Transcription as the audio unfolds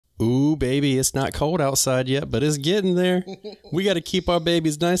Ooh, baby, it's not cold outside yet, but it's getting there. We got to keep our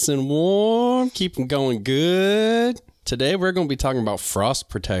babies nice and warm, keep them going good. Today, we're going to be talking about frost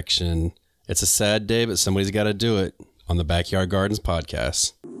protection. It's a sad day, but somebody's got to do it on the Backyard Gardens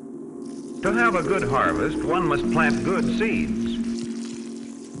podcast. To have a good harvest, one must plant good seeds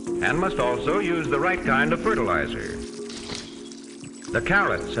and must also use the right kind of fertilizer. The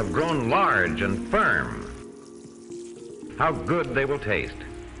carrots have grown large and firm. How good they will taste.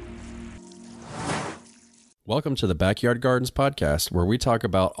 Welcome to the Backyard Gardens podcast, where we talk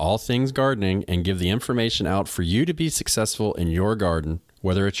about all things gardening and give the information out for you to be successful in your garden,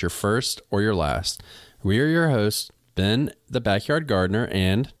 whether it's your first or your last. We are your hosts, Ben, the backyard gardener,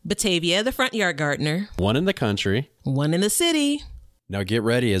 and Batavia, the front yard gardener. One in the country, one in the city. Now get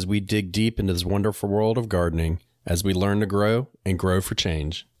ready as we dig deep into this wonderful world of gardening, as we learn to grow and grow for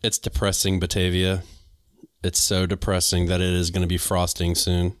change. It's depressing, Batavia. It's so depressing that it is going to be frosting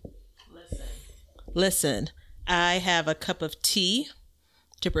soon. Listen, I have a cup of tea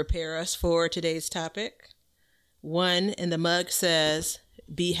to prepare us for today's topic. One in the mug says,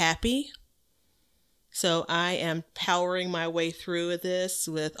 "Be happy." So I am powering my way through this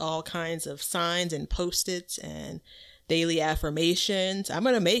with all kinds of signs and Post-its and daily affirmations. I'm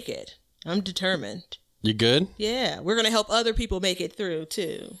going to make it. I'm determined. You good? Yeah. We're going to help other people make it through,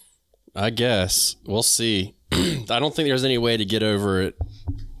 too. I guess. We'll see. I don't think there's any way to get over it.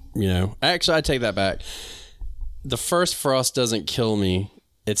 You know, actually, I take that back. The first frost doesn't kill me.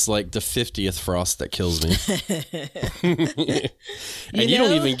 It's like the 50th frost that kills me. And you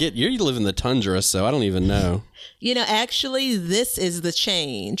don't even get, you live in the tundra, so I don't even know. You know, actually, this is the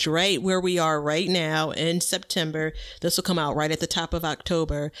change, right? Where we are right now in September. This will come out right at the top of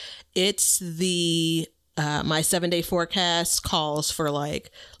October. It's the, my 7-day forecast calls for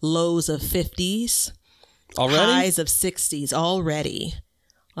like lows of 50s. Already? Highs of 60s already.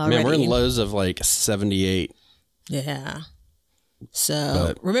 Man, we're in lows of like 78. Yeah.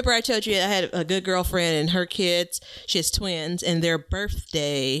 So remember I told you I had a good girlfriend and her kids, she has twins, and their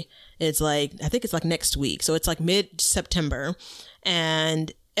birthday is like, I think it's like next week. So it's like mid-September.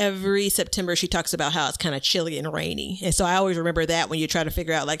 And every September she talks about how it's kind of chilly and rainy. And so I always remember that when you try to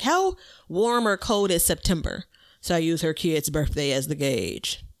figure out like how warm or cold is September. So I use her kid's birthday as the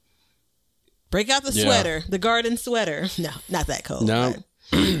gauge. Break out the sweater, the garden sweater. No, not that cold. No.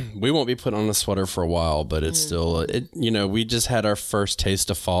 We won't be putting on a sweater for a while, but it's still, we just had our first taste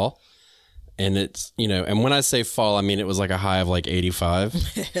of fall, and it's, and when I say fall, I mean, it was like a high of like 85,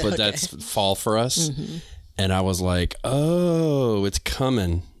 but okay. That's fall for us. Mm-hmm. And I was like, oh, it's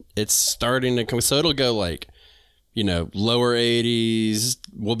coming. It's starting to come. So it'll go like, lower 80s.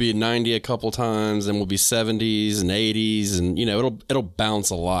 We'll be at 90 a couple times, and we'll be 70s and 80s, and it'll bounce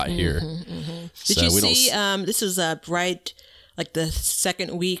a lot here. Mm-hmm, mm-hmm. Did you see? This was right, like the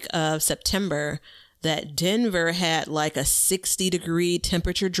second week of September, that Denver had like a 60-degree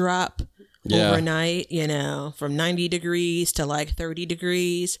temperature drop overnight. From 90 degrees to like 30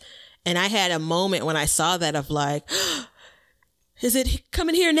 degrees, and I had a moment when I saw that of like, is it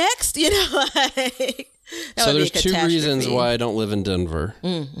coming here next? So there's two reasons why I don't live in Denver.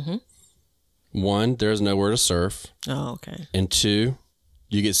 Mm-hmm. One, there's nowhere to surf. Oh, okay. And two,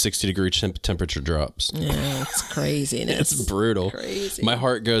 you get 60-degree temperature drops. Yeah, it's crazy. It's brutal. Crazy. My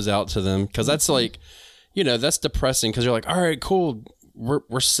heart goes out to them because that's like, that's depressing because you're like, all right, cool.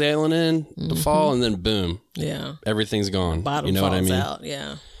 We're sailing in the fall, and then boom. Yeah. Everything's gone. The bottom falls what I mean? Out.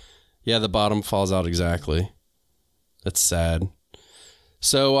 Yeah. Yeah, the bottom falls out exactly. That's sad.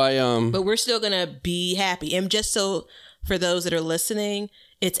 So But we're still going to be happy. And just so for those that are listening,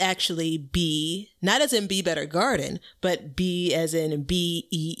 it's actually B, not as in Be Better Garden, but B as in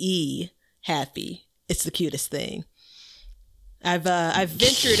BEE, happy. It's the cutest thing. I've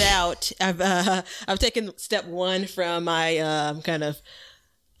ventured out. I've taken step one from my kind of,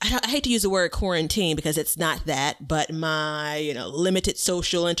 I hate to use the word quarantine because it's not that, but my, limited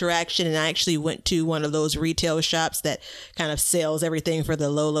social interaction. And I actually went to one of those retail shops that kind of sells everything for the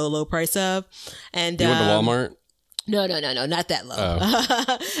low price of. And you went to Walmart? No, not that low.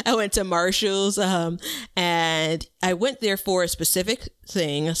 Oh. I went to Marshall's, and I went there for a specific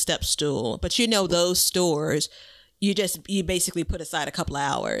thing, a step stool. But those stores, you basically put aside a couple of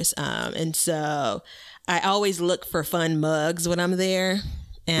hours. And so I always look for fun mugs when I'm there.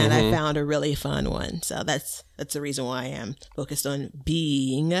 And I found a really fun one. So that's the reason why I am focused on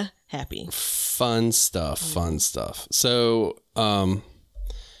being happy. Fun stuff. So,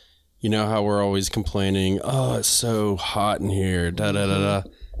 you know how we're always complaining, oh, it's so hot in here, da-da-da-da.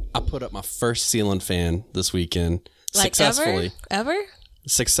 I put up my first ceiling fan this weekend. Like successfully. Ever?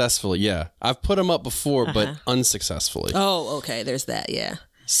 Successfully, yeah. I've put them up before, but unsuccessfully. Oh, okay. There's that, yeah.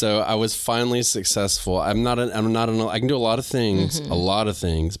 So I was finally successful. I can do a lot of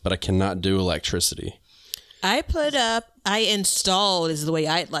things, but I cannot do electricity. I installed, is the way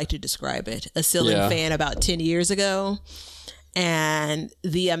I'd like to describe it, a ceiling fan about 10 years ago. And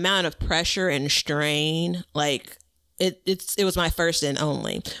the amount of pressure and strain, like it was my first and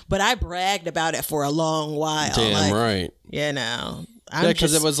only, but I bragged about it for a long while. Damn right. You know,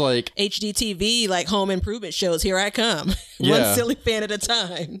 because it was like HGTV, like home improvement shows. Here I come. One ceiling fan at a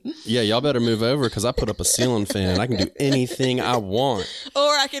time. Yeah, y'all better move over because I put up a ceiling fan. I can do anything I want. Or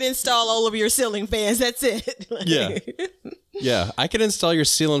I can install all of your ceiling fans. That's it. Yeah, I can install your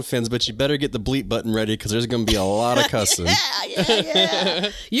ceiling fans, but you better get the bleep button ready because there's going to be a lot of cussing. Yeah.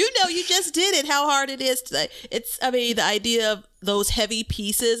 You know, you just did it. How hard it is today. The idea of those heavy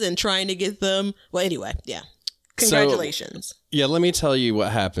pieces and trying to get them. Well, anyway, yeah. Congratulations. So, let me tell you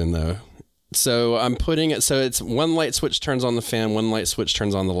what happened though. So I'm putting it. So it's one light switch turns on the fan, one light switch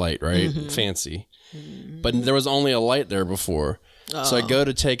turns on the light. Right? Mm-hmm. Fancy. Mm-hmm. But there was only a light there before. Oh. So I go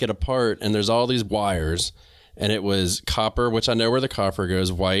to take it apart, and there's all these wires. And it was copper, which I know where the copper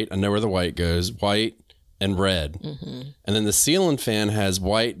goes, white, I know where the white goes, white and red. Mm-hmm. And then the ceiling fan has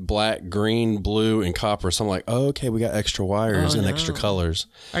white, black, green, blue, and copper. So I'm like, oh, okay, we got extra wires and extra colors.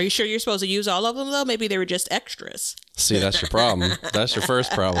 Are you sure you're supposed to use all of them, though? Maybe they were just extras. See, that's your problem. That's your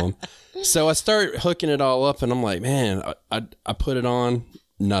first problem. So I start hooking it all up, and I'm like, man, I put it on,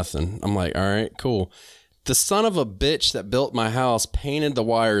 nothing. I'm like, all right, cool. The son of a bitch that built my house painted the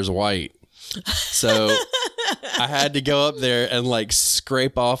wires white. So I had to go up there and like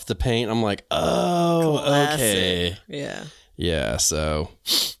scrape off the paint. I'm like, oh, classic. Okay. Yeah. So,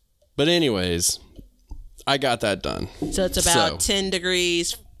 but anyways, I got that done. So it's about 10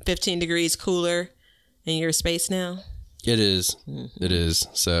 degrees, 15 degrees cooler in your space now? It is. Mm-hmm. It is.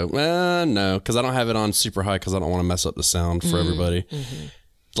 So, no, because I don't have it on super high because I don't want to mess up the sound for everybody. Mm-hmm.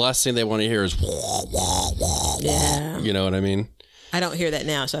 The last thing they want to hear is, you know what I mean? I don't hear that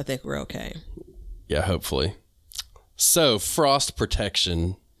now, so I think we're okay. Yeah, hopefully. So, frost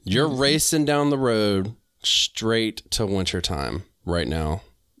protection. You're racing down the road straight to wintertime right now.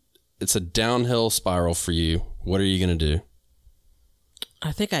 It's a downhill spiral for you. What are you going to do?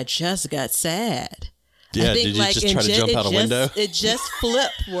 I think I just got sad. Yeah, did you just try to jump out a window? It just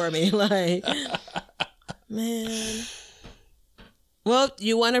flipped for me. Like, man. Well,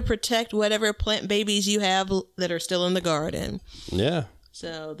 you want to protect whatever plant babies you have that are still in the garden. Yeah.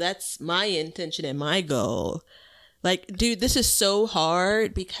 So that's my intention and my goal. Like, dude, this is so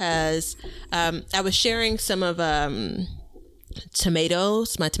hard because I was sharing some of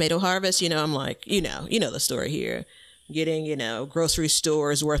tomatoes, my tomato harvest. You know, I'm like, you know the story here. Getting, grocery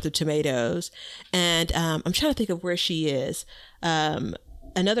stores worth of tomatoes. And I'm trying to think of where she is.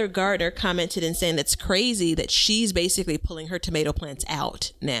 Another gardener commented and saying that's crazy that she's basically pulling her tomato plants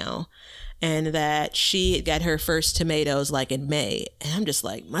out now, and that she had got her first tomatoes like in May. And I'm just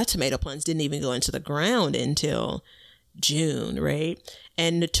like, my tomato plants didn't even go into the ground until June, right?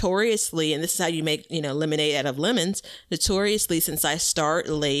 And notoriously, and this is how you make, lemonade out of lemons, notoriously, since I start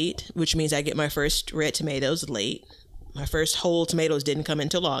late, which means I get my first red tomatoes late, my first whole tomatoes didn't come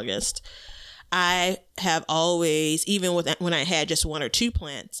until August. I have always, even when I had just one or two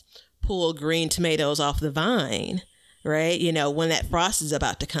plants, pulled green tomatoes off the vine, right? When that frost is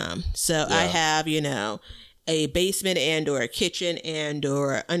about to come. So I have, a basement and or a kitchen and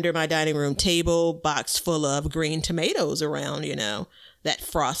or under my dining room table box full of green tomatoes around, that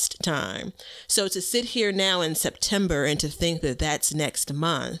frost time. So to sit here now in September and to think that that's next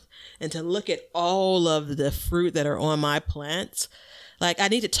month and to look at all of the fruit that are on my plants, like, I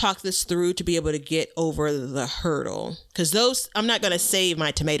need to talk this through to be able to get over the hurdle. Because I'm not going to save my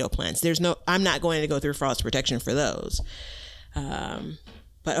tomato plants. I'm not going to go through frost protection for those.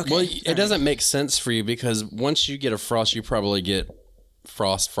 But okay. Well, it doesn't make sense for you because once you get a frost, you probably get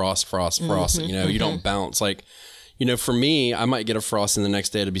frost. Mm-hmm, you don't bounce. Like, for me, I might get a frost and the next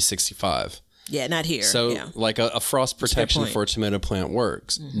day it'll be 65. Yeah, not here. So, like, a frost protection for a tomato plant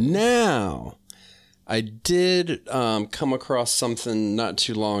works. Mm-hmm. Now, I did come across something not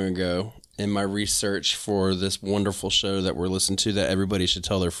too long ago in my research for this wonderful show that we're listening to that everybody should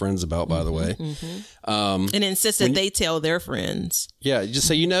tell their friends about, by the way. Mm-hmm. And insist that they tell their friends. Yeah, just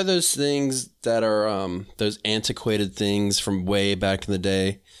so those things that are those antiquated things from way back in the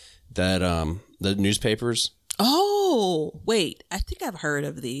day that the newspapers. Oh, wait. I think I've heard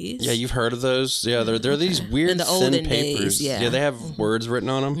of these. Yeah, you've heard of those? Yeah, they're these weird thin papers. Days, yeah, they have words written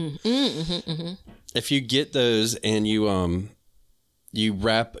on them. Mm-hmm. If you get those and you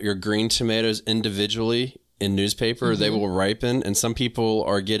wrap your green tomatoes individually in newspaper, they will ripen. And some people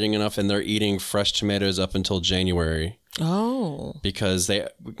are getting enough and they're eating fresh tomatoes up until January. Oh. Because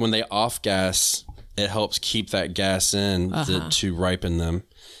when they off gas, it helps keep that gas in to ripen them.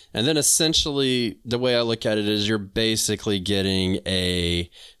 And then essentially the way I look at it is you're basically getting a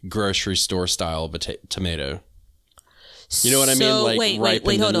grocery store style tomato. You know what I mean? Like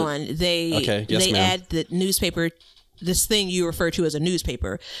wait, hold on. They ma'am. add the newspaper, this thing you refer to as a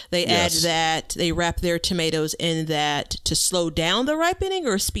newspaper. They add that, they wrap their tomatoes in that to slow down the ripening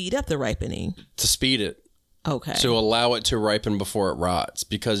or speed up the ripening? To speed it. Okay. To allow it to ripen before it rots.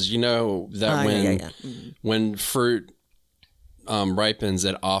 Because you know that when fruit ripens,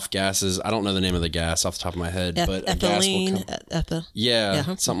 it off gases. I don't know the name of the gas off the top of my head, but ethylene, a gas will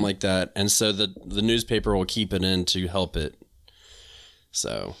come. Something like that. And so the newspaper will keep it in to help it.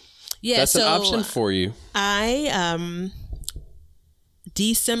 So that's an option for you.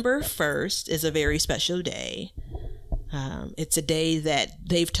 December 1st is a very special day. It's a day that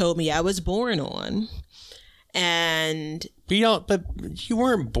they've told me I was born on. And but you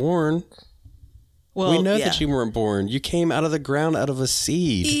weren't born. Well, we know that you weren't born. You came out of the ground out of a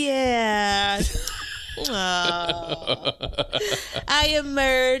seed. Yeah. I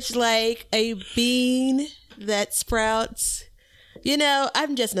emerged like a bean that sprouts. You know,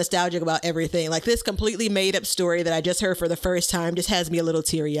 I'm just nostalgic about everything. Like this completely made up story that I just heard for the first time just has me a little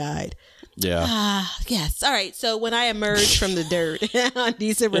teary-eyed. Yeah. Yes. All right. So when I emerged from the dirt on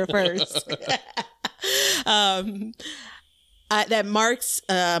December 1st, that marks,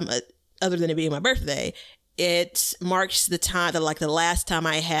 other than it being my birthday, it marks the time that, like, the last time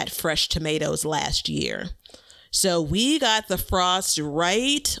I had fresh tomatoes last year. So we got the frost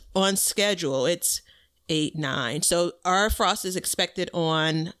right on schedule. It's 8/9. So our frost is expected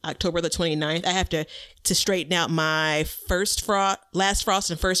on October the 29th. I have to straighten out my last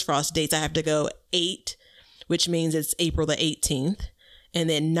frost and first frost dates. I have to go 8, which means it's April the 18th. And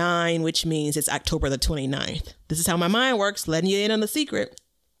then 9, which means it's October the 29th. This is how my mind works, letting you in on the secret.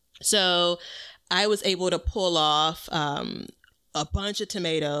 So I was able to pull off a bunch of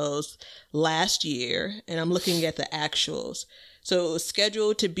tomatoes last year, and I'm looking at the actuals. So it was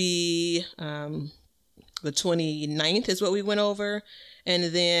scheduled to be the 29th is what we went over. And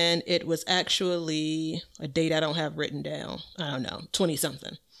then it was actually a date I don't have written down. I don't know,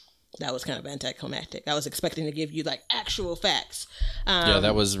 20-something. That was kind of anticlimactic. I was expecting to give you like actual facts.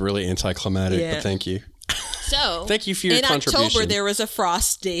 That was really anticlimactic, but thank you. So thank you for your contribution. In October, there was a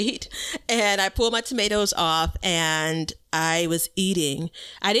frost date, and I pulled my tomatoes off, and I was eating.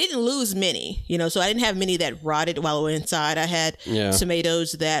 I didn't lose many, so I didn't have many that rotted while I was inside. I had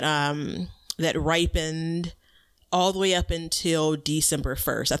tomatoes that that ripened all the way up until December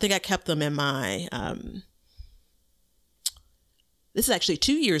 1st. I think I kept them in my. This is actually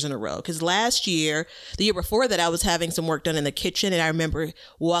 2 years in a row, because the year before that, I was having some work done in the kitchen, and I remember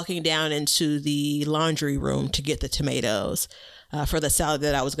walking down into the laundry room to get the tomatoes for the salad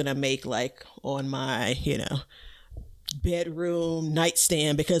that I was going to make, like on my, bedroom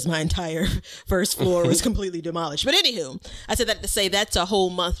nightstand, because my entire first floor was completely demolished. But anywho, I said that to say that's a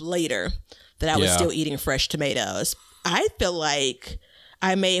whole month later that I was still eating fresh tomatoes. I feel like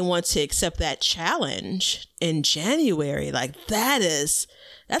I may want to accept that challenge in January. Like that's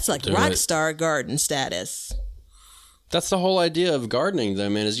like rock star garden status. That's the whole idea of gardening, though,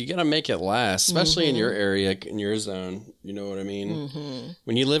 man, is you got to make it last, especially in your area, in your zone. You know what I mean? Mm-hmm.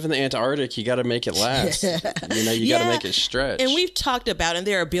 When you live in the Antarctic, you got to make it last. You got to make it stretch. And we've talked about, and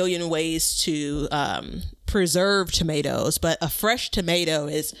there are a billion ways to preserve tomatoes, but a fresh tomato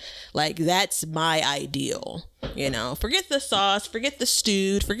is like, that's my ideal. Forget the sauce, forget the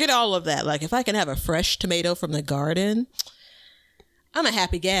stewed, forget all of that. Like, if I can have a fresh tomato from the garden, I'm a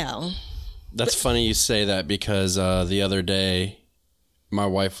happy gal. That's funny you say that, because the other day my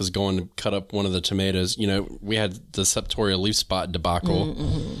wife was going to cut up one of the tomatoes. We had the septorial leaf spot debacle,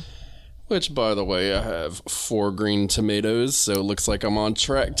 which, by the way, I have 4 green tomatoes, so it looks like I'm on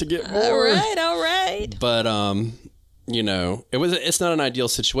track to get more. All right. But it's not an ideal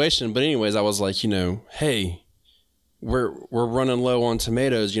situation. But anyways, I was like, hey, we're running low on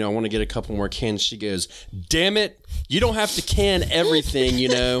tomatoes. I want to get a couple more cans. She goes, damn it, you don't have to can everything, you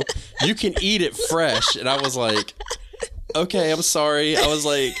can eat it fresh. And I was like, okay, I'm sorry. I was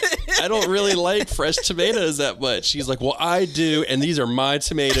like, I don't really like fresh tomatoes that much. She's like, well, I do, and these are my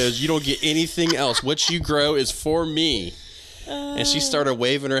tomatoes. You don't get anything else. What you grow is for me. And she started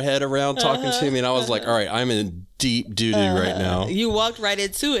waving her head around, talking to me, and I was like, all right, I'm in deep doo-doo right now. You walked right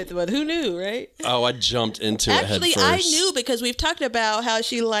into it, but who knew, right? Oh, I jumped into it head Actually, first. I knew because we've talked about how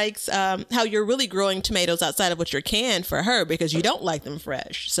she likes, how you're really growing tomatoes outside of what you're canned for her because you don't like them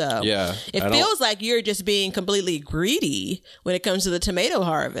fresh. So Yeah, it feels like you're just being completely greedy when it comes to the tomato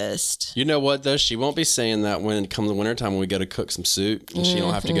harvest. You know what, though? She won't be saying that when it comes to wintertime when we go to cook some soup. And she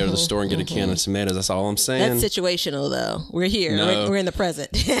don't have to go to the store and get a can of tomatoes. That's all I'm saying. That's situational, though. We're here. No. We're in the present.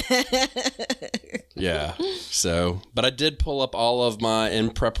 Yeah. So, but I did pull up all of my, in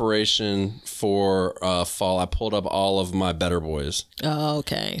preparation for fall, I pulled up all of my Better Boys. Oh,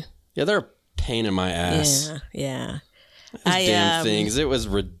 okay. Yeah, they're a pain in my ass. Yeah. Those damn things. It was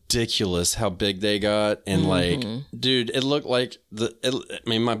ridiculous how big they got. And like, dude, it looked like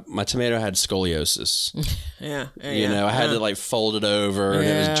my tomato had scoliosis. You know, I had to like fold it over and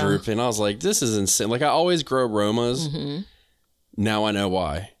it was drooping. I was like, this is insane. Like I always grow Romas. Now I know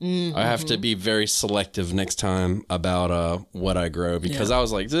why. I have to be very selective next time about what I grow because I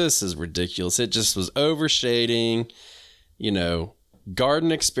was like, this is ridiculous. It just was overshading, you know.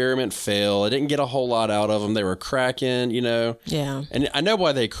 Garden experiment fail. I didn't get a whole lot out of them. They were cracking, you know. Yeah. And I know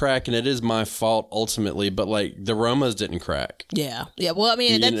why they crack, and it is my fault ultimately. But like the Romas didn't crack. Yeah. Well, I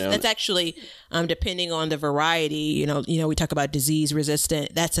mean, that's actually depending on the variety. You know, we talk about disease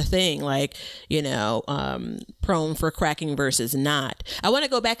resistant. That's a thing. Like, you know, prone for cracking versus not. I want to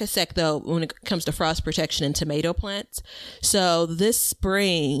go back a sec though when it comes to frost protection in tomato plants. So this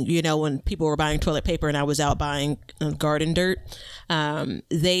spring, you know, when people were buying toilet paper and I was out buying garden dirt.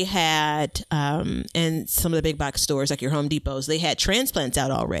 They had, and some of the big box stores like your Home Depots, they had transplants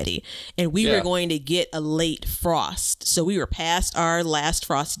out already. And we were going to get a late frost. So we were past our last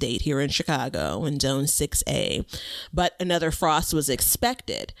frost date here in Chicago in Zone 6A. But another frost was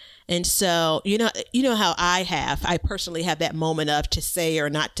expected. And so, you know how I personally have that moment of to say or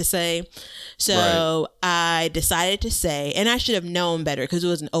not to say. So I decided to say, and I should have known better because it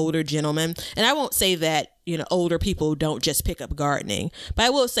was an older gentleman. And I won't say that, you know, older people don't just pick up gardening, but I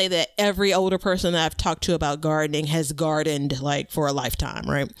will say that every older person that I've talked to about gardening has gardened like for a lifetime,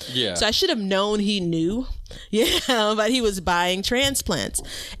 right? Yeah. So I should have known he knew, but he was buying transplants.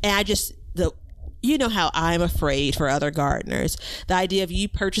 And you know how I'm afraid for other gardeners. The idea of you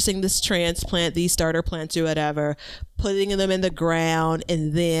purchasing this transplant, these starter plants or whatever, putting them in the ground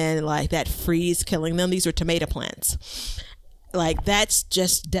and then like that freeze killing them. These are tomato plants. Like that's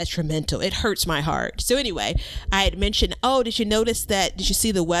just detrimental. It hurts my heart. So anyway, I had mentioned, did you notice that? Did you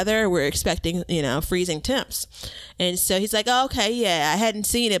see the weather? We're expecting, you know, freezing temps. And so he's like, oh, okay, yeah, I hadn't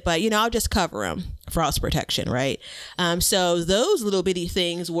seen it, but you know, I'll just cover them. Frost protection, right? So those little bitty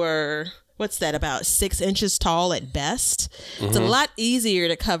things were, what's that, about 6 inches tall at best. It's a lot easier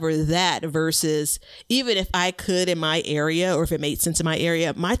to cover that versus even if I could in my area or if it made sense in my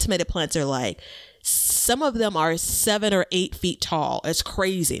area, my tomato plants are like, some of them are 7 or 8 feet tall. It's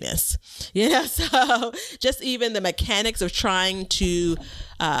craziness. So just even the mechanics of trying to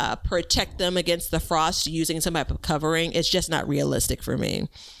protect them against the frost using some type of covering, it's just not realistic for me.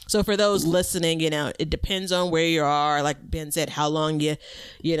 So for those listening, you know, it depends on where you are. Like Ben said, how long you're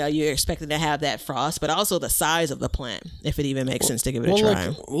expecting to have that frost, but also the size of the plant, if it even makes sense to give it a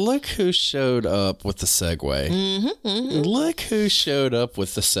try. Look who showed up with the segue. Look who showed up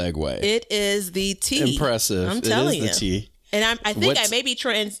with the segue. It is the tea. Impressive. I'm telling you. It is the tea. And I think I may be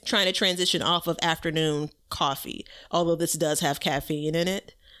trying to transition off of afternoon coffee, although this does have caffeine in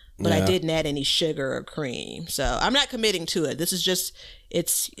it. But I didn't add any sugar or cream. So I'm not committing to it. This is just,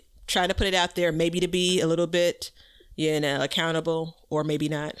 it's trying to put it out there, maybe to be a little bit, you know, accountable or maybe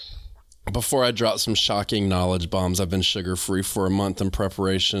not. Before I drop some shocking knowledge bombs, I've been sugar-free for a month in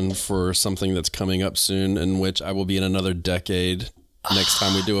preparation for something that's coming up soon, in which I will be in another decade next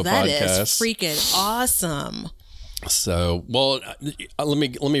time we do a podcast. That is freaking awesome. So, well, let me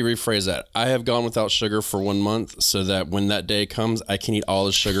rephrase that. I have gone without sugar for 1 month so that when that day comes, I can eat all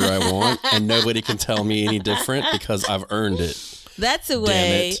the sugar I want and nobody can tell me any different because I've earned it. That's the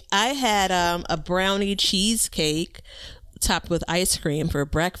way. I had a brownie cheesecake topped with ice cream for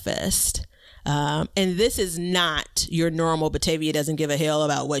breakfast. And this is not your normal Batavia doesn't give a hell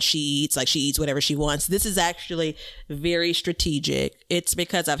about what she eats. Like she eats whatever she wants. This is actually very strategic. It's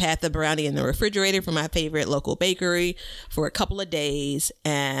because I've had the brownie in the refrigerator from my favorite local bakery for a couple of days.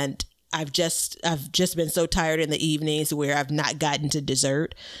 And I've just been so tired in the evenings where I've not gotten to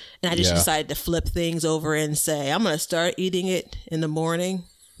dessert. And I just decided to flip things over and say, I'm going to start eating it in the morning,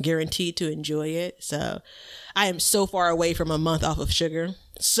 guaranteed to enjoy it. So I am so far away from a month off of sugar.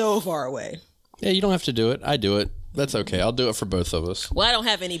 So far away. Yeah, you don't have to do it. I do it. That's okay. I'll do it for both of us. Well, I don't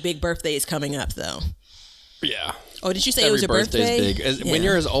have any big birthdays coming up, though. Yeah. Oh, did you say it was your birthday? Big. When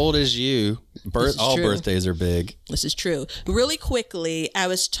you're as old as you, all birthdays are big. This is true. Really quickly, I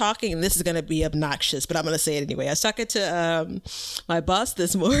was talking, this is going to be obnoxious, but I'm going to say it anyway. I was talking to my boss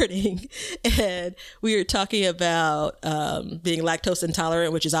this morning, and we were talking about being lactose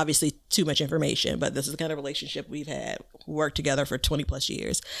intolerant, which is obviously too much information, but this is the kind of relationship we've had. We worked together for 20 plus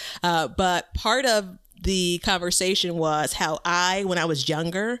years. But part of the conversation was how when I was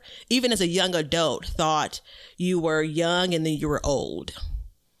younger, even as a young adult, thought you were young and then you were old.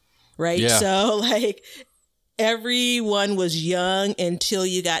 Right? Yeah. So like everyone was young until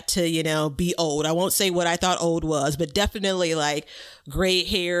you got to, be old. I won't say what I thought old was, but definitely like gray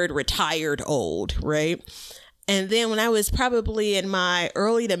haired, retired old. Right. And then when I was probably in my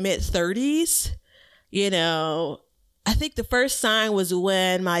early to mid 30s, I think the first sign was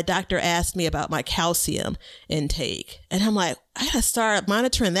when my doctor asked me about my calcium intake. And I'm like, I gotta start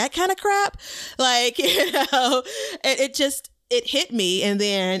monitoring that kind of crap. Like, it hit me. And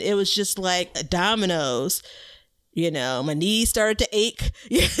then it was just like dominoes. My knees started to ache,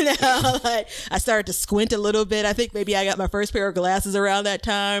 like I started to squint a little bit. I think maybe I got my first pair of glasses around that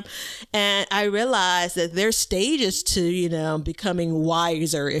time. And I realized that there's stages to, becoming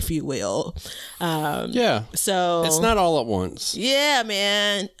wiser, if you will. Yeah. So it's not all at once. Yeah,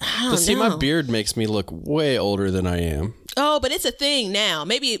 man. I don't know. My beard makes me look way older than I am. Oh, but it's a thing now.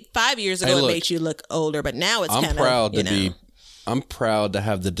 Maybe 5 years ago it made you look older, but now it's kind of, I'm proud to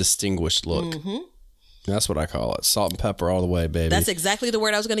have the distinguished look. Mm-hmm. That's what I call it. Salt and pepper all the way, baby. That's exactly the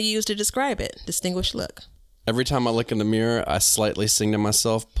word I was going to use to describe it. Distinguished look. Every time I look in the mirror, I slightly sing to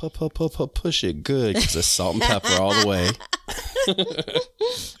myself, push it good, because it's salt and pepper all the way.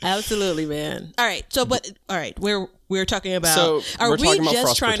 Absolutely, man. All right. So, we're talking about, are we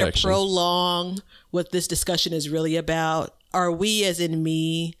just trying to prolong what this discussion is really about? Are we, as in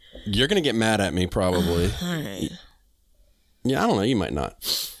me? You're going to get mad at me, probably. All right. Yeah, I don't know. You might not.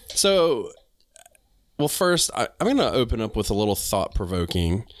 So... Well, first, I'm going to open up with a little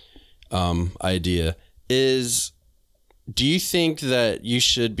thought-provoking idea. Do you think that you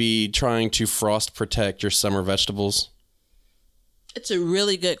should be trying to frost protect your summer vegetables? It's a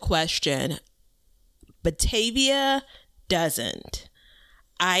really good question. Batavia doesn't.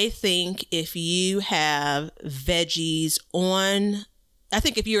 I think if you have veggies I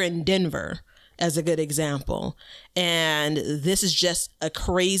think if you're in Denver, as a good example, and this is just a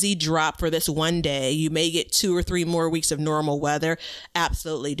crazy drop for this one day, you may get 2 or 3 more weeks of normal weather,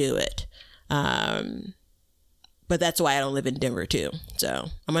 absolutely do it. But that's why I don't live in Denver too. So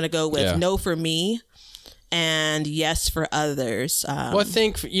I'm going to go with no for me and yes for others. Well, I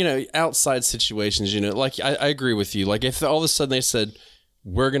think, outside situations, like I agree with you. Like if all of a sudden they said,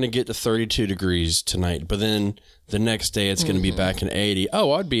 we're going to get to 32 degrees tonight, but then the next day it's going to be back in 80.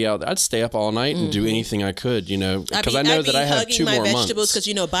 Oh, I'd be out. I'd stay up all night and do anything I could, because I know that I have 2 more months. Vegetables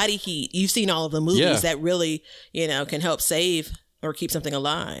because, body heat. You've seen all of the movies that really, can help save or keep something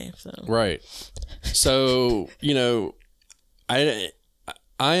alive. So. Right. So, I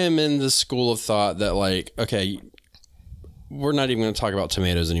am in the school of thought that like, okay, we're not even going to talk about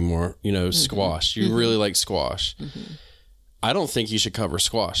tomatoes anymore. Squash. You really like squash. Mm-hmm. I don't think you should cover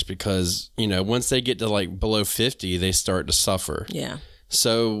squash because, once they get to like below 50, they start to suffer. Yeah.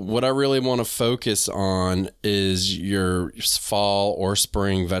 So what I really want to focus on is your fall or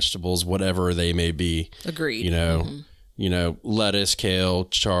spring vegetables, whatever they may be. Agreed. Lettuce, kale,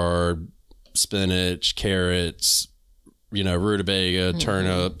 chard, spinach, carrots, rutabaga,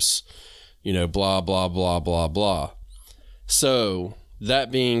 turnips, blah, blah, blah, blah, blah. So that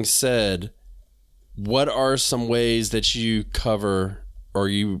being said, what are some ways that you cover or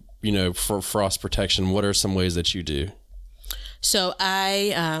for frost protection? What are some ways that you do? So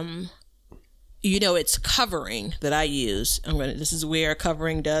it's covering that I use. This is where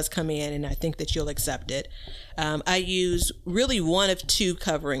covering does come in, and I think that you'll accept it. I use really one of 2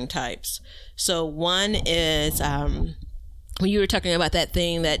 covering types. So one is, when you were talking about that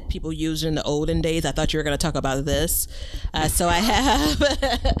thing that people used in the olden days, I thought you were going to talk about this. So I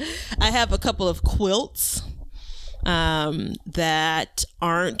have a couple of quilts that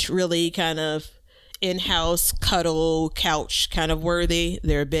aren't really kind of in-house cuddle couch kind of worthy.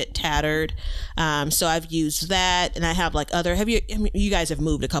 They're a bit tattered. So I've used that, and I have like you guys have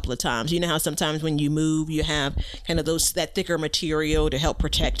moved a couple of times. You know how sometimes when you move, you have kind of that thicker material to help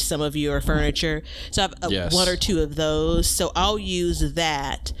protect some of your furniture. So I have 1 or 2 of those. So I'll use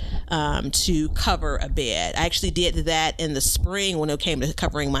that to cover a bed. I actually did that in the spring when it came to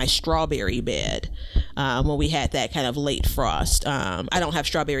covering my strawberry bed, when we had that kind of late frost. I don't have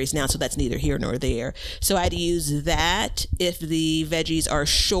strawberries now, so that's neither here nor there. there. So I'd use that if the veggies are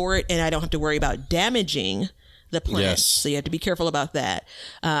short and I don't have to worry about damaging the plant. Yes. So you have to be careful about that.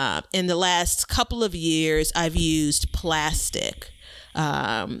 In the last couple of years, I've used plastic.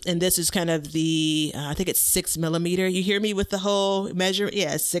 And this is kind of the, I think it's 6 millimeter. You hear me with the whole measure?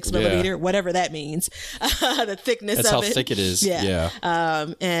 Yeah, 6 millimeter, whatever that means. The thickness That's of it. how thick it is. Yeah.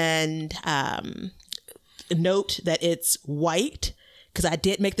 Yeah. Note that it's white, because I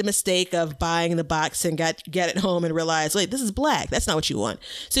did make the mistake of buying the box and get it home and realized, wait, this is black. That's not what you want.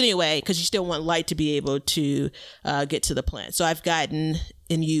 So anyway, because you still want light to be able to get to the plant. So I've gotten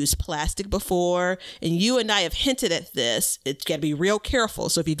and used plastic before, and you and I have hinted at this. It's got to be real careful.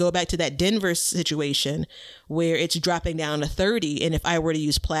 So if you go back to that Denver situation where it's dropping down to 30, and if I were to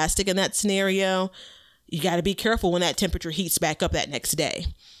use plastic in that scenario, you got to be careful when that temperature heats back up that next day.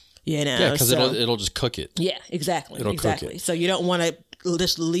 You know, Yeah, because it'll just cook it. Yeah, exactly. It'll exactly. cook it. So you don't want to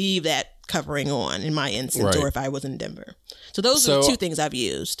just leave that covering on in my instance, Right. or if I was in Denver. So those are the two things I've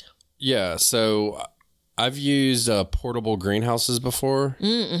used. Yeah, so I've used portable greenhouses before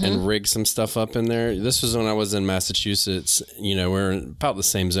and rigged some stuff up in there. This was when I was in Massachusetts. You know, we're in about the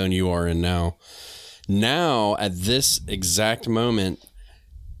same zone you are in now. Now, at this exact moment,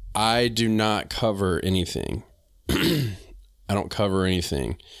 I do not cover anything. I don't cover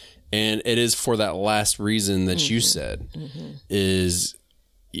anything. And it is for that last reason that you said is,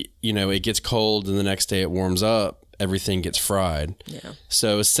 you know, it gets cold and the next day it warms up, everything gets fried. Yeah.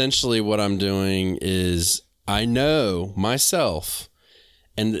 So essentially what I'm doing is I know myself,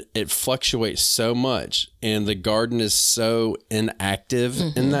 and it fluctuates so much and the garden is so inactive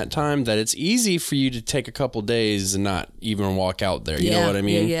in that time that it's easy for you to take a couple days and not even walk out there. You know what I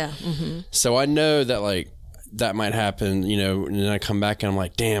mean? Yeah. So I know that like that might happen, you know, and then I come back and I'm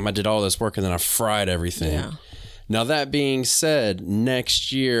like, damn, I did all this work and then I fried everything. Yeah. Now, that being said,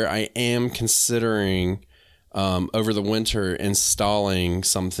 next year I am considering over the winter installing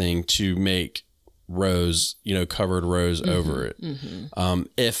something to make rows, you know, covered rows over it.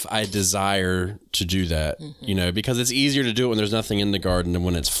 If I desire to do that, you know, because it's easier to do it when there's nothing in the garden than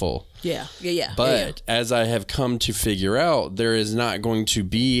when it's full. Yeah. But as I have come to figure out, there is not going to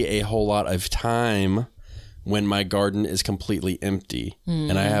be a whole lot of time when my garden is completely empty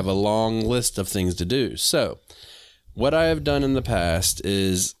and I have a long list of things to do. So what I have done in the past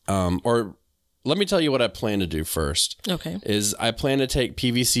is, or let me tell you what I plan to do first. Okay. Is I plan to take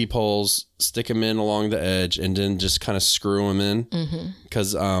PVC poles, stick them in along the edge, and then just kind of screw them in.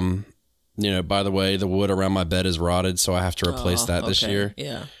 Because, you know, by the way, the wood around my bed is rotted, so I have to replace that this year.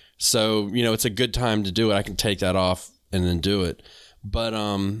 Yeah. So, you know, it's a good time to do it. I can take that off and then do it. But,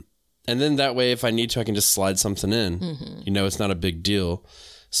 and then that way, if I need to, I can just slide something in. You know, it's not a big deal.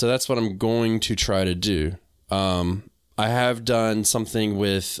 So that's what I'm going to try to do. I have done something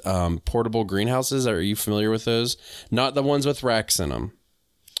with portable greenhouses. Are you familiar with those? Not the ones with racks in them.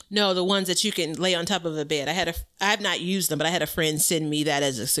 No, the ones that you can lay on top of a bed. I have not used them, but I had a friend send me that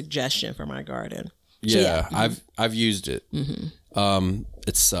as a suggestion for my garden. Yeah, so, I've used it.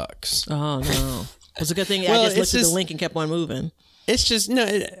 It sucks. Oh no, it's a good thing. Well, I just looked at the link and kept on moving. It's just no.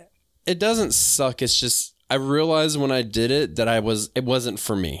 It doesn't suck. It's just I realized when I did it that it wasn't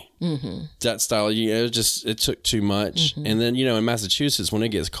for me. That style, it took too much. And then, you know, in Massachusetts, when it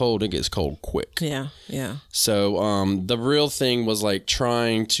gets cold quick. Yeah. So the real thing was like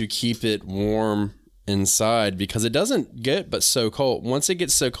trying to keep it warm inside because it doesn't get but so cold. Once it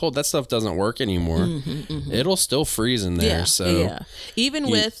gets so cold, that stuff doesn't work anymore. It'll still freeze in there. Even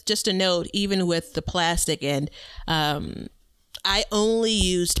with, just a note, even with the plastic, and I only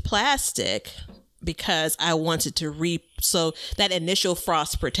used plastic because I wanted to so that initial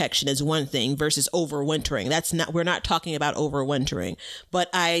frost protection is one thing versus overwintering. We're not talking about overwintering, but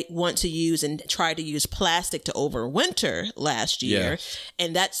I want to use and try to use plastic to overwinter last year.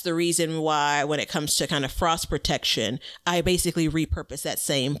 And that's the reason why when it comes to kind of frost protection, I basically repurpose that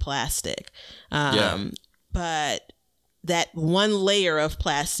same plastic. But that one layer of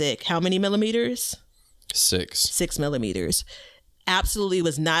plastic, how many millimeters? 6 millimeters. Absolutely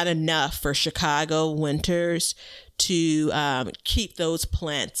was not enough for Chicago winters to keep those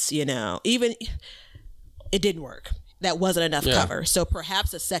plants, you know, even it didn't work. That wasn't enough cover. So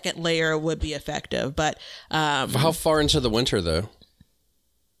perhaps a second layer would be effective. But how far into the winter, though?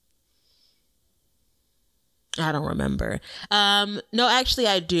 I don't remember. No, actually,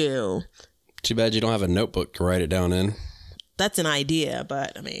 I do. Too bad you don't have a notebook to write it down in. That's an idea,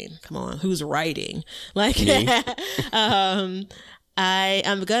 but I mean, come on, who's writing? Like, Me.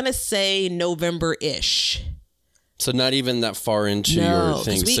 I'm gonna say November-ish. So not even that far into No, your 'cause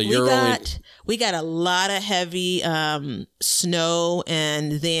thing. we, So we you're got we got a lot of heavy snow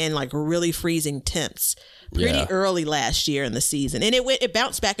and then like really freezing temps pretty early last year in the season, and it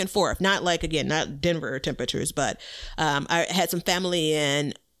bounced back and forth. Not like, again, not Denver temperatures, but I had some family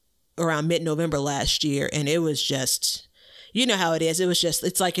in around mid-November last year, and it was just, you know how it is. It was just,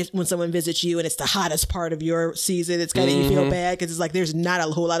 it's like when someone visits you and it's the hottest part of your season, it's kind of, you feel bad because it's like there's not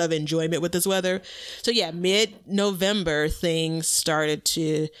a whole lot of enjoyment with this weather. So yeah, mid-November things started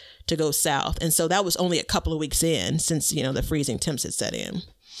to go south, and so that was only a couple of weeks in since, you know, the freezing temps had set in.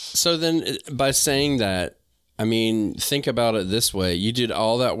 So then by saying that, I mean, think about it this way. You did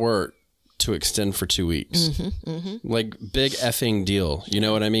all that work to extend for 2 weeks. Like, big effing deal. You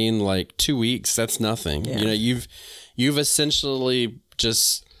know what I mean? Like, 2 weeks, that's nothing. Yeah. You know, you've essentially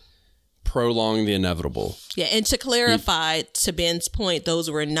just prolonged the inevitable. Yeah, and to clarify, to Ben's point,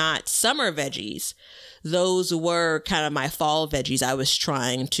 those were not summer veggies. Those were kind of my fall veggies I was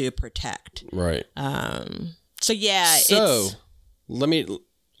trying to protect. Right. So yeah, so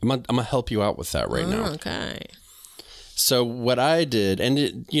I'm gonna help you out with that right now. Okay. So what I did,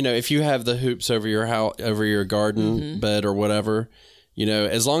 and you know, if you have the hoops over your house, over your garden bed or whatever, you know,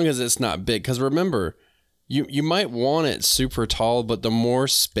 as long as it's not big, because remember, you might want it super tall, but the more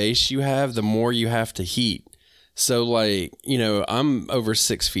space you have, the more you have to heat. So like, you know, I'm over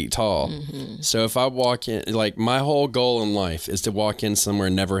 6 feet tall. So if I walk in, like, my whole goal in life is to walk in somewhere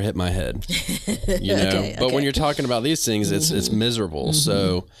and never hit my head, you know, Okay. But when you're talking about these things, it's miserable.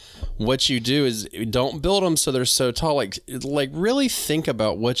 So what you do is don't build them so they're so tall. Like really think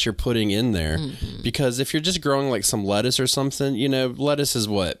about what you're putting in there, because if you're just growing like some lettuce or something, you know, lettuce is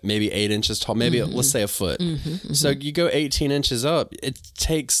what, maybe 8 inches tall, maybe let's say a foot. So you go 18 inches up, it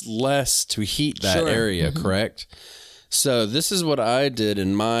takes less to heat that area, correct? So this is what I did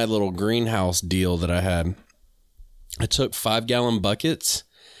in my little greenhouse deal that I had. I took 5-gallon buckets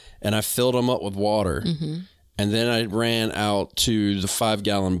and I filled them up with water. And then I ran out to the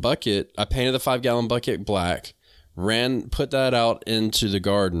 5-gallon bucket. I painted the 5-gallon bucket black, put that out into the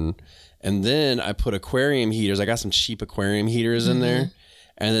garden. And then I put aquarium heaters. I got some cheap aquarium heaters in there.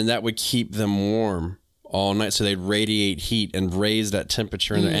 And then that would keep them warm all night. So they'd radiate heat and raise that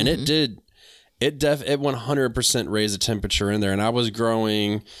temperature in there. And it did. It 100% raised the temperature in there. And I was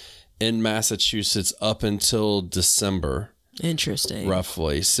growing in Massachusetts up until December. Interesting.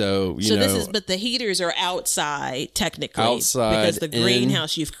 Roughly. So, you know. But the heaters are outside, technically. Outside. Because the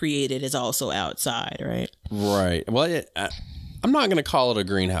greenhouse you've created is also outside, right? Right. Well, I'm not going to call it a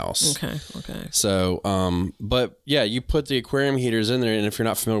greenhouse. Okay. So, but yeah, you put the aquarium heaters in there, and if you're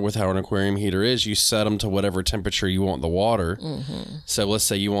not familiar with how an aquarium heater is, you set them to whatever temperature you want the water. So let's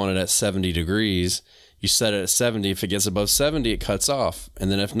say you want it at 70 degrees. You set it at 70. If it gets above 70, it cuts off. And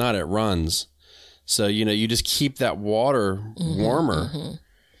then if not, it runs. So, you know, you just keep that water warmer,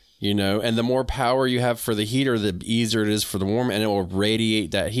 you know, and the more power you have for the heater, the easier it is for the warm, and it will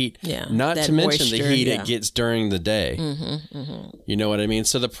radiate that heat. Yeah. Not to mention the heat it gets during the day. You know what I mean?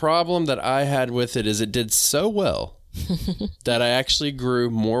 So the problem that I had with it is it did so well that I actually grew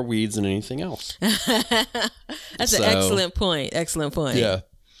more weeds than anything else. That's an excellent point. Excellent point. Yeah.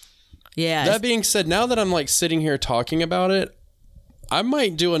 Yeah. That being said, now that I'm like sitting here talking about it, I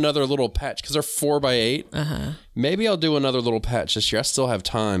might do another little patch because they're 4x8. Maybe I'll do another little patch this year. I still have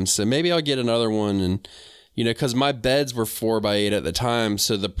time. So maybe I'll get another one. And, you know, because my beds were 4x8 at the time.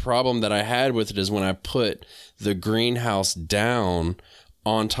 So the problem that I had with it is when I put the greenhouse down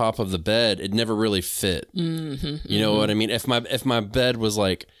on top of the bed, it never really fit. You know what I mean? If my bed was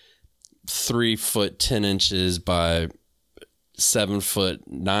like 3 foot 10 inches by 7 foot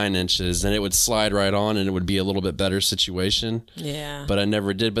 9 inches, then it would slide right on and it would be a little bit better situation. Yeah. But I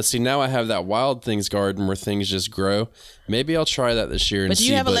never did. But see, now I have that Wild Things garden where things just grow. Maybe I'll try that this year. But do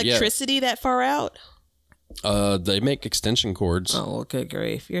you have electricity that far out? They make extension cords. Oh, well, good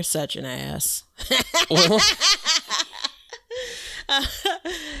grief. You're such an ass.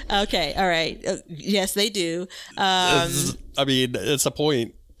 Okay. All right. Yes, they do. I mean, it's a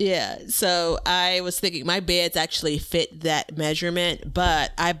point. Yeah, so I was thinking my beds actually fit that measurement,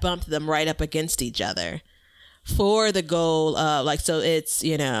 but I bumped them right up against each other for the goal of, like, so it's,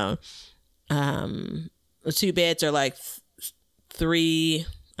 you know, the 2 beds are like 3,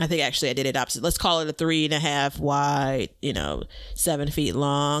 I think actually I did it opposite. Let's call it a 3.5 wide, you know, 7 feet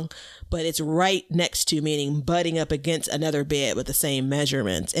long. But it's right next to, meaning butting up against another bed with the same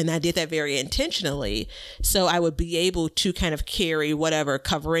measurements. And I did that very intentionally. So I would be able to kind of carry whatever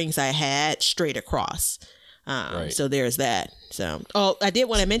coverings I had straight across. Right. So there's that. So, I did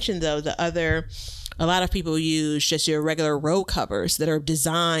want to mention, though, the other a lot of people use just your regular row covers that are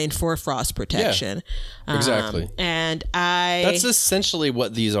designed for frost protection. Yeah, exactly. And that's essentially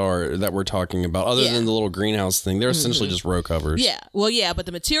what these are that we're talking about, other than the little greenhouse thing. They're essentially just row covers. Yeah. Well, yeah, but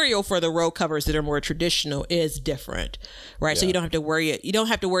the material for the row covers that are more traditional is different, right? So you don't have to worry. You don't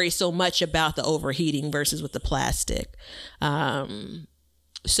have to worry so much about the overheating versus with the plastic.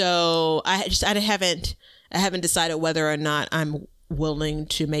 So I haven't decided whether or not I'm willing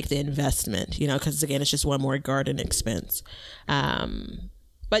to make the investment, because again, it's just one more garden expense.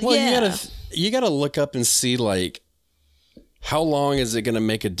 But you gotta look up and see like how long is it going to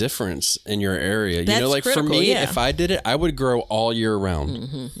make a difference in your area? That's like critical, for me, yeah. if I did it, I would grow all year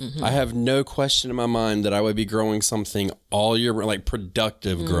round. I have no question in my mind that I would be growing something all year, like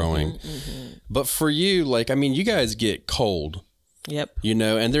productive growing. But for you, you guys get cold. Yep.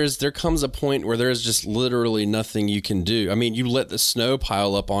 And there comes a point where there's just literally nothing you can do. I mean, you let the snow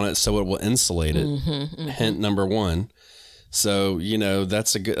pile up on it so it will insulate it. Hint number one. So,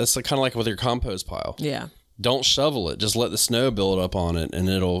 that's kind of like with your compost pile. Yeah. Don't shovel it. Just let the snow build up on it and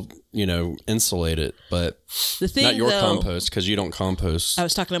it'll, insulate it. But the thing, not your compost, because you don't compost. I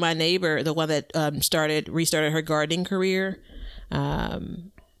was talking to my neighbor, the one that restarted her gardening career.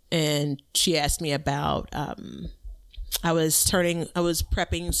 And she asked me about, I was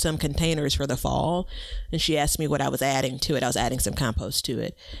prepping some containers for the fall, and she asked me what I was adding to it. I was adding some compost to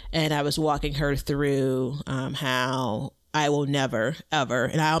it, and I was walking her through how I will never, ever,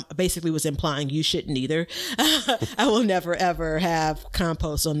 and I basically was implying you shouldn't either. I will never, ever have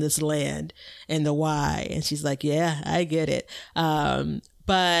compost on this land, and the why. And she's like, yeah, I get it.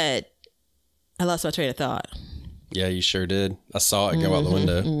 But I lost my train of thought. Yeah, you sure did. I saw it go out the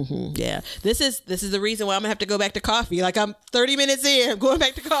window. Yeah. This is the reason why I'm going to have to go back to coffee. Like, I'm 30 minutes in, I'm going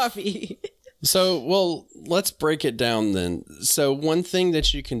back to coffee. So, well, let's break it down then. So one thing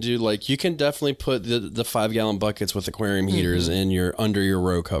that you can do, you can definitely put the 5-gallon buckets with aquarium heaters under your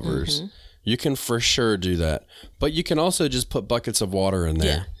row covers. You can for sure do that. But you can also just put buckets of water in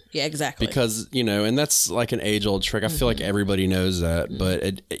there. Yeah, exactly. Because, and that's like an age-old trick. I feel like everybody knows that.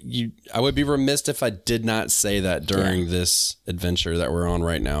 But I would be remiss if I did not say that during this adventure that we're on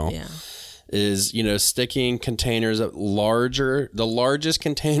right now. Yeah. Is, sticking containers the largest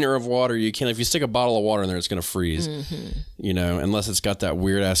container of water you can. If you stick a bottle of water in there, it's going to freeze, unless it's got that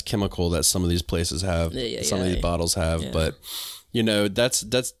weird ass chemical that some of these places have, some of these bottles have. Yeah. But,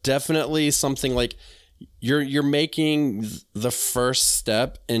 that's definitely something like you're making the first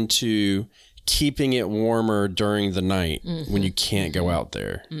step into keeping it warmer during the night when you can't go out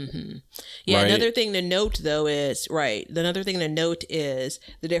there. Yeah. Right? Another thing to note though is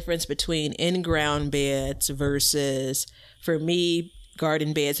the difference between in-ground beds versus, for me,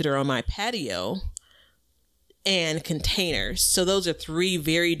 garden beds that are on my patio and containers. So those are 3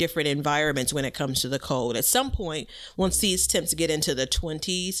 very different environments when it comes to the cold. At some point, once these temps get into the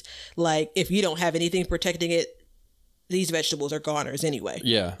 20s, like if you don't have anything protecting it, these vegetables are goners anyway.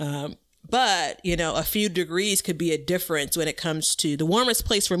 Yeah. But, a few degrees could be a difference when it comes to the warmest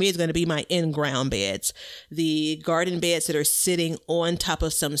place for me is going to be my in-ground beds, the garden beds that are sitting on top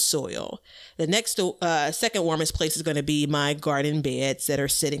of some soil. The next, second warmest place is going to be my garden beds that are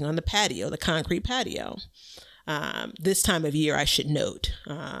sitting on the patio, the concrete patio. This time of year, I should note.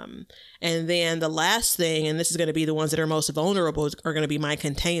 And then the last thing, and this is going to be the ones that are most vulnerable, are going to be my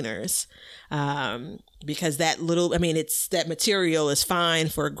containers. Because that material is fine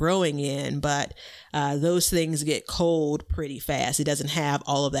for growing in, but those things get cold pretty fast. It doesn't have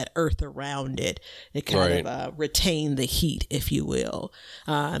all of that earth around it. It kind of retain the heat, if you will.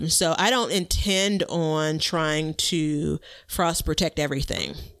 So I don't intend on trying to frost protect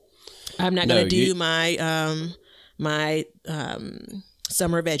everything. I'm not going to do my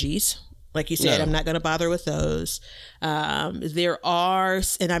summer veggies. Like you said, I'm not going to bother with those. There are,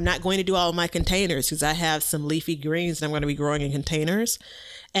 and I'm not going to do all of my containers because I have some leafy greens that I'm going to be growing in containers.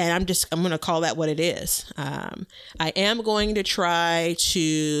 And I'm going to call that what it is. I am going to try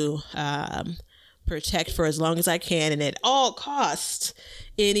to protect for as long as I can and at all costs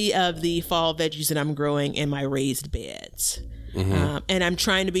any of the fall veggies that I'm growing in my raised beds. And I'm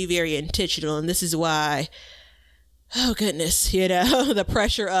trying to be very intentional. And this is why, oh goodness, the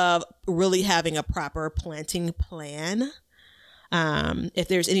pressure of really having a proper planting plan. If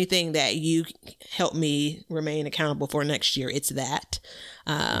there's anything that you help me remain accountable for next year, it's that.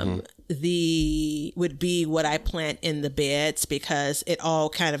 would be what I plant in the beds, because it all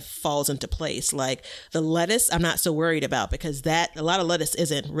kind of falls into place. Like the lettuce, I'm not so worried about, because a lot of lettuce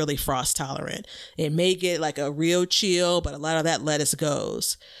isn't really frost tolerant. It may get like a real chill, but a lot of that lettuce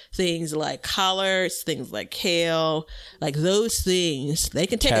goes. Things like collards, things like kale, like those things, they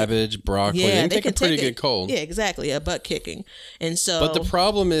can take cabbage, broccoli. Yeah, they can take a pretty good cold. Yeah, exactly, a butt kicking. And so, but the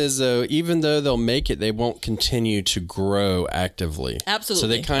problem is, though, even though they'll make it, they won't continue to grow actively. Absolutely. So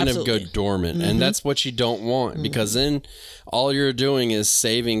they kind of go dormant, and that's what you don't want, because then all you're doing is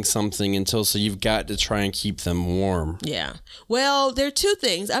saving something so you've got to try and keep them warm. Yeah. Well, there are two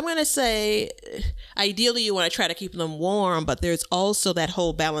things. I'm going to say, ideally, you want to try to keep them warm, but there's also that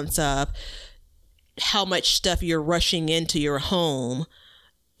whole balance of how much stuff you're rushing into your home.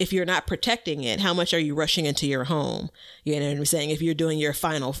 If you're not protecting it, how much are you rushing into your home? You know what I'm saying? If you're doing your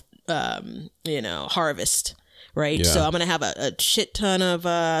final, harvest. Right. Yeah. So I'm going to have a shit ton of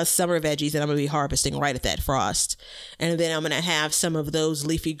summer veggies that I'm going to be harvesting right at that frost. And then I'm going to have some of those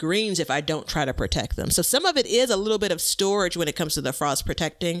leafy greens if I don't try to protect them. So some of it is a little bit of storage when it comes to the frost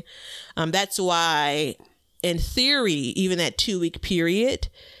protecting. That's why, in theory, even that 2-week period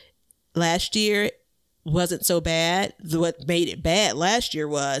last year wasn't so bad. What made it bad last year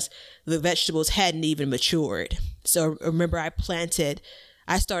was the vegetables hadn't even matured. So remember,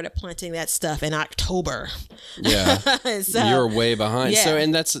 I started planting that stuff in October. Yeah. So, you're way behind. Yeah. So,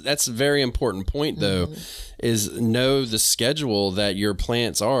 and that's a very important point, though, is know the schedule that your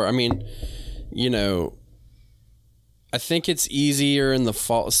plants are. I mean, I think it's easier in the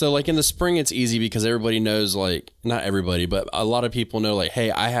fall. So like in the spring, it's easy because everybody knows, like, not everybody, but a lot of people know, like,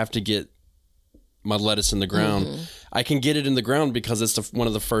 hey, I have to get my lettuce in the ground. I can get it in the ground because it's one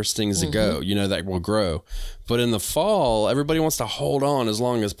of the first things to go, that will grow. But in the fall, everybody wants to hold on as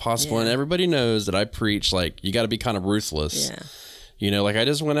long as possible. Yeah. And everybody knows that I preach, like, you got to be kind of ruthless. Yeah. Like I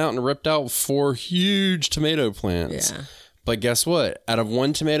just went out and ripped out 4 huge tomato plants. Yeah. But guess what? Out of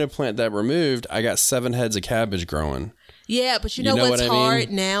 1 tomato plant that removed, I got 7 heads of cabbage growing. Yeah, but you know what's hard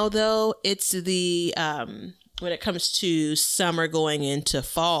now, though? It's the, when it comes to summer going into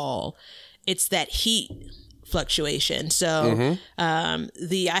fall, it's that heat fluctuation. So I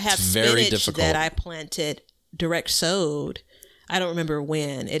have spinach that I planted direct sowed. I don't remember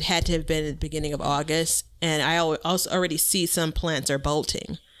when. It had to have been at the beginning of August. And I also already see some plants are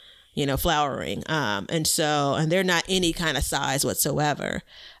bolting, flowering. And they're not any kind of size whatsoever.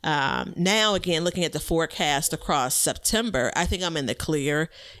 Now, again, looking at the forecast across September, I think I'm in the clear.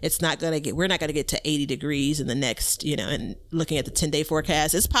 We're not going to get to 80 degrees in the next, and looking at the 10-day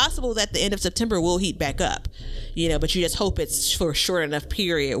forecast, it's possible that the end of September will heat back up, but you just hope it's for a short enough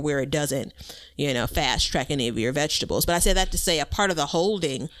period where it doesn't, fast track any of your vegetables. But I say that to say a part of the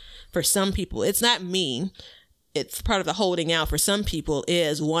holding for some people, it's not me. It's part of the holding out for some people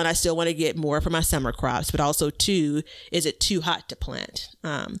is, 1, I still want to get more for my summer crops, but also 2, is it too hot to plant?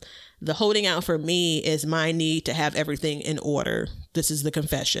 The holding out for me is my need to have everything in order. This is the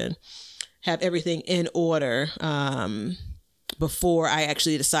confession. Have everything in order before I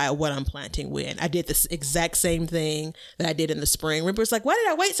actually decide what I'm planting when. I did this exact same thing that I did in the spring. Remember, it's like, why did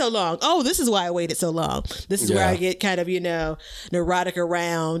I wait so long? Oh, this is why I waited so long. This is where I get kind of, neurotic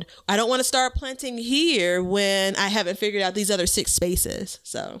around. I don't want to start planting here when I haven't figured out these other 6 spaces.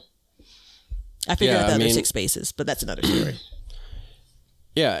 So I figured out the other 6 spaces, but that's another story.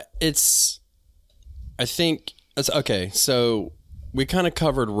 Yeah, I think it's okay. So we kind of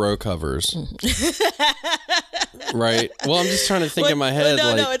covered row covers. Right. Well, I'm just trying to think in my head.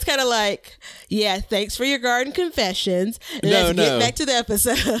 No, it's kind of like, thanks for your garden confessions. Let's get back to the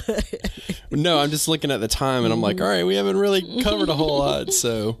episode. No, I'm just looking at the time and I'm like, all right, we haven't really covered a whole lot.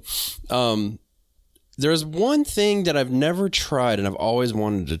 So there's one thing that I've never tried and I've always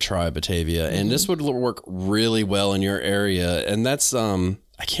wanted to try, Batavia, and this would work really well in your area. And that's, I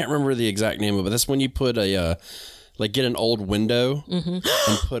can't remember the exact name of it, but that's when you put get an old window and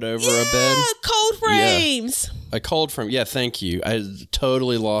put over a bed. Cold frames. Yeah, a cold frame. Yeah, thank you. I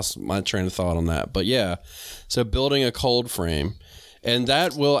totally lost my train of thought on that. But yeah, so building a cold frame. And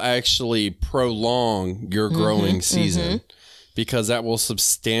that will actually prolong your growing season because that will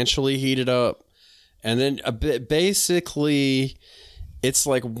substantially heat it up. And then basically, it's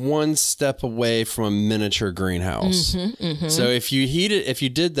like one step away from a miniature greenhouse. So if you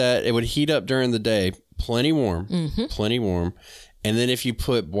did that, it would heat up during the day. Plenty warm. And then if you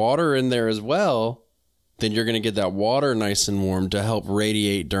put water in there as well, then you're going to get that water nice and warm to help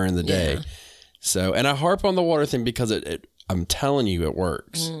radiate during the day. So, and I harp on the water thing because I'm telling you, it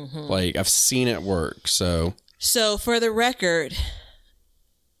works. Like I've seen it work. So for the record,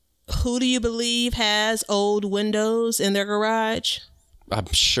 who do you believe has old windows in their garage?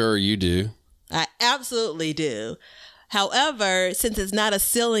 I'm sure you do. I absolutely do. However, since it's not a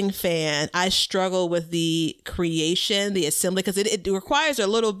ceiling fan, I struggle with the creation, the assembly, because it requires a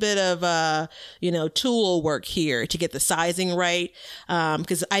little bit of, tool work here to get the sizing right.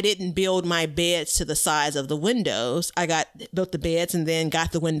 Because I didn't build my beds to the size of the windows. I built the beds and then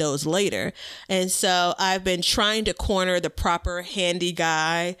got the windows later. And so I've been trying to corner the proper handy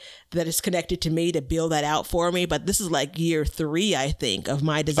guy that is connected to me to build that out for me. But this is like year 3, I think, of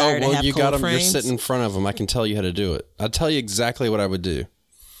my desire to have you cold got them. frames. You're sitting in front of them. I can tell you how to do it. I'll tell you exactly what I would do.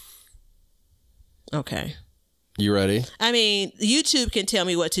 Okay. You ready? I mean, YouTube can tell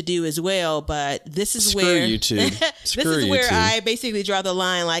me what to do as well, but this is Screw where YouTube. this is where YouTube. I basically draw the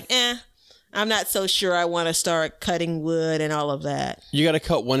line. Like, I'm not so sure I want to start cutting wood and all of that. You got to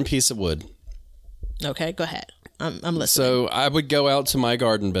cut one piece of wood. Okay, go ahead. I'm listening. So I would go out to my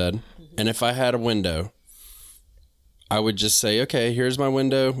garden bed, and if I had a window, I would just say, okay, here's my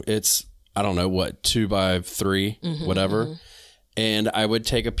window. It's, I don't know what, 2 by 3, whatever. And I would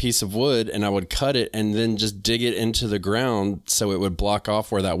take a piece of wood and I would cut it and then just dig it into the ground so it would block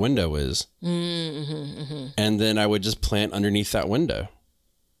off where that window is. And then I would just plant underneath that window.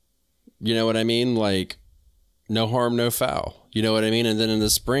 You know what I mean? Like, no harm, no foul. You know what I mean? And then in the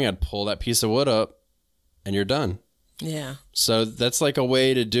spring, I'd pull that piece of wood up and you're done. Yeah. So that's like a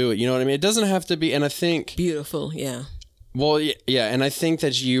way to do it. You know what I mean? It doesn't have to be, and I think... Beautiful, yeah. Well, yeah, and I think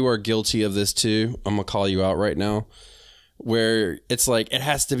that you are guilty of this too. I'm going to call you out right now. Where it's like, it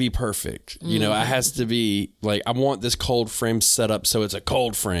has to be perfect. You know, it has to be like, I want this cold frame set up so it's a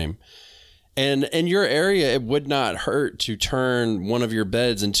cold frame. And in your area, it would not hurt to turn one of your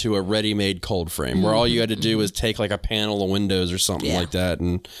beds into a ready-made cold frame where all you had to do was take like a panel of windows or something like that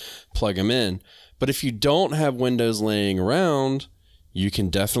and plug them in. But if you don't have windows laying around, you can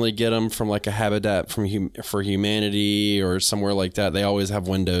definitely get them from like a Habitat for Humanity or somewhere like that. They always have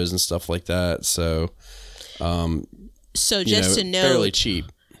windows and stuff like that. So, just to note, fairly cheap.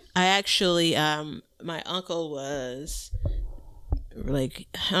 I actually, my uncle was like,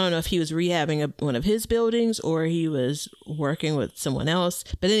 I don't know if he was rehabbing one of his buildings or he was working with someone else.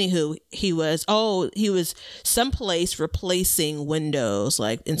 But anywho, he was someplace replacing windows,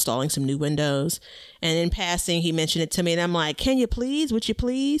 like installing some new windows. And in passing, he mentioned it to me and I'm like, would you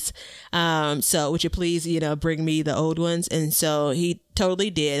please? So would you please, bring me the old ones? And so he totally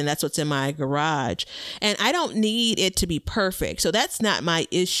did. And that's what's in my garage. And I don't need it to be perfect. So that's not my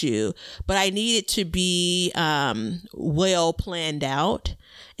issue, but I need it to be, well planned out.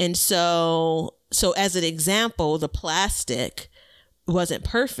 And so as an example, the plastic wasn't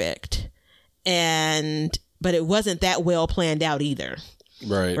perfect but it wasn't that well planned out either.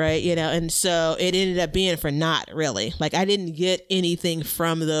 Right. And so it ended up being for naught, really. Like, I didn't get anything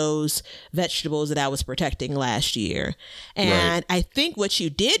from those vegetables that I was protecting last year. And I think what you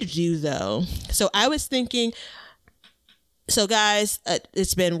did do, though, so I was thinking, so guys,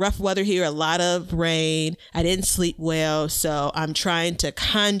 it's been rough weather here, a lot of rain. I didn't sleep well. So I'm trying to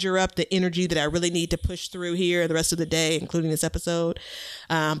conjure up the energy that I really need to push through here the rest of the day, including this episode.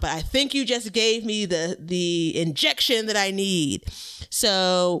 But I think you just gave me the injection that I need.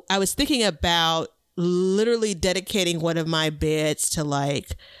 So I was thinking about literally dedicating one of my beds to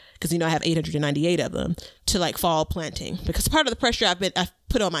because I have 898 of them, to fall planting, because part of the pressure I've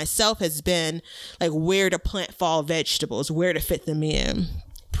put on myself has been like where to plant fall vegetables, where to fit them in.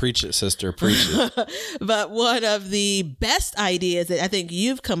 Preach it, sister, preach it. But one of the best ideas that I think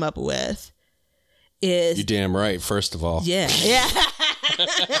you've come up with is... You damn right, first of all. Yeah.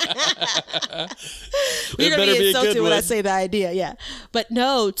 You're going to be insulted when I say the idea, yeah. But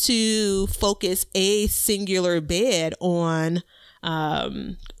no, to focus a singular bed on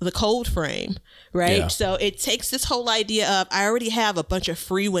the cold frame, right? Yeah. So it takes this whole idea of, I already have a bunch of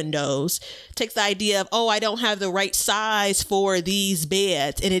free windows. It takes the idea of, I don't have the right size for these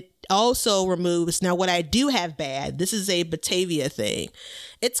beds. And it also removes, now what I do have bad, this is a Batavia thing.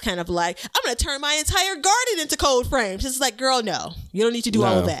 It's kind of like, I'm going to turn my entire garden into cold frames. It's like, girl, no, you don't need to do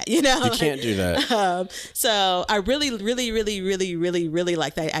all of that. You can't do that. So I really, really, really, really, really, really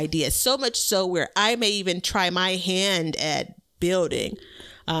like that idea. So much so where I may even try my hand at building.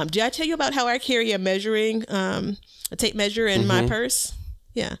 Did I tell you about how I carry a tape measure in my purse?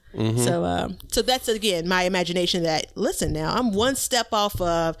 Yeah. So that's, again, my imagination that, listen, now I'm one step off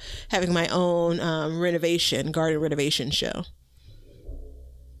of having my own garden renovation show.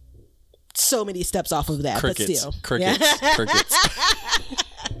 So many steps off of that, crickets, but still. Crickets.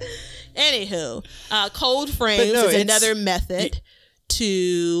 Anywho, cold frames is another method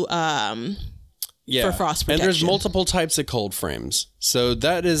to... for frost protection. And there's multiple types of cold frames. So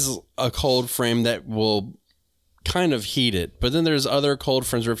that is a cold frame that will kind of heat it. But then there's other cold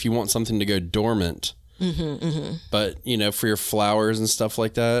frames where if you want something to go dormant, but you know, for your flowers and stuff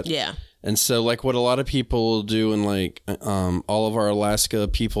like that. Yeah. And so like what a lot of people do, and like all of our Alaska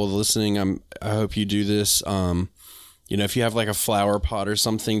people listening, I hope you do this. You know, if you have like a flower pot or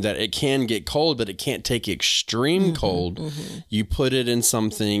something that it can get cold, but it can't take extreme cold, you put it in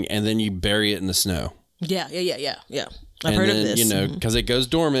something and then you bury it in the snow. Yeah. I've heard of this. You know, because it goes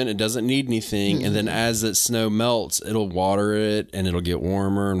dormant, it doesn't need anything, and then as that snow melts, it'll water it and it'll get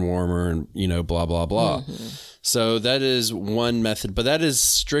warmer and warmer, and you know, blah blah blah. So that is one method, but that is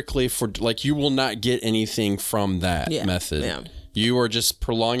strictly for like you will not get anything from that method. Yeah. You are just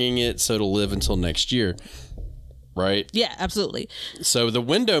prolonging it so it'll live until next year. Right? Yeah, absolutely. So the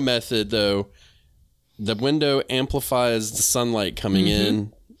window method, though, the window amplifies the sunlight coming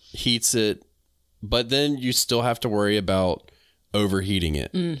in, heats it, but then you still have to worry about overheating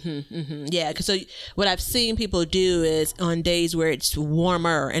it. Yeah, because so what I've seen people do is on days where it's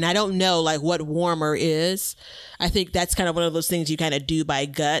warmer, and I don't know like what warmer is. I think that's kind of one of those things you kind of do by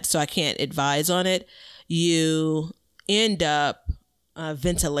gut, so I can't advise on it. You end up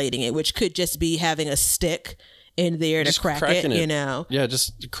ventilating it, which could just be having a stick in there to crack it, you know. Yeah,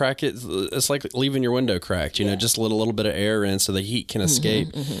 just crack it. It's like leaving your window cracked, you know, just let a little bit of air in so the heat can escape.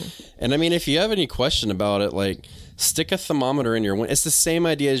 And I mean, if you have any question about it, like stick a thermometer in your window. It's the same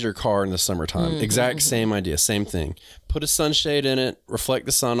idea as your car in the summertime. Exact same idea, same thing. Put a sunshade in it, reflect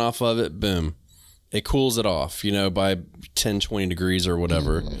the sun off of it, boom. It cools it off, you know, by 10, 20 degrees or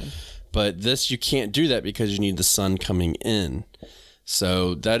whatever. But this, you can't do that because you need the sun coming in.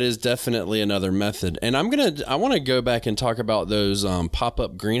 So that is definitely another method. And I want to go back and talk about those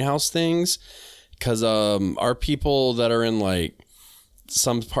pop-up greenhouse things, because our people that are in like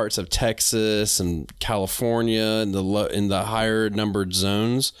some parts of Texas and California and in the higher numbered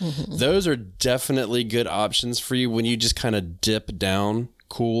zones, those are definitely good options for you when you just kind of dip down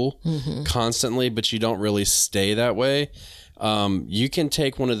cool constantly, but you don't really stay that way. You can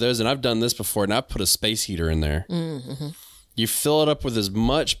take one of those, and I've done this before, and I've put a space heater in there. You fill it up with as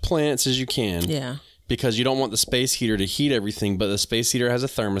much plants as you can. Yeah. Because you don't want the space heater to heat everything, but the space heater has a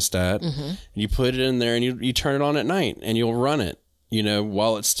thermostat. And you put it in there and you turn it on at night and you'll run it, you know,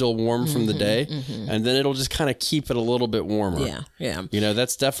 while it's still warm from the day. And then it'll just kind of keep it a little bit warmer. Yeah. You know,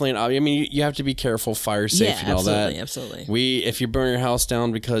 that's definitely I mean, you have to be careful, fire safety and all that. Absolutely. If you burn your house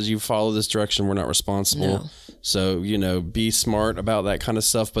down because you follow this direction, we're not responsible. No. So, you know, be smart about that kind of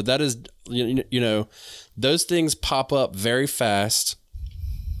stuff. But that is, you know, those things pop up very fast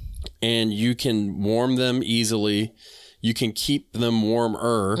and you can warm them easily. You can keep them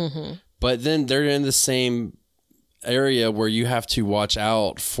warmer, but then they're in the same area where you have to watch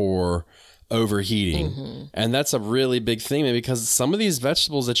out for overheating. And that's a really big thing, because some of these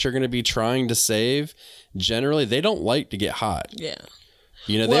vegetables that you're going to be trying to save, generally, they don't like to get hot. Yeah.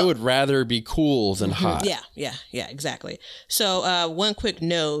 You know, they would rather be cool than hot. Yeah, exactly. So one quick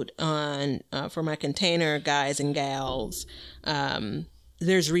note on for my container guys and gals,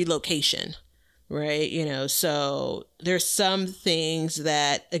 there's relocation, right? You know, so there's some things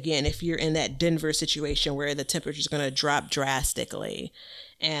that, again, if you're in that Denver situation where the temperature is going to drop drastically,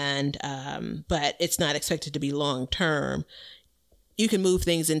 and but it's not expected to be long term, you can move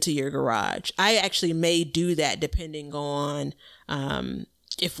things into your garage. I actually may do that depending on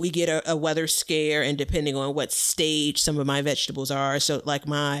if we get a weather scare and depending on what stage some of my vegetables are. So like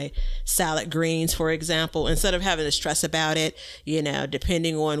my salad greens, for example, instead of having to stress about it, you know,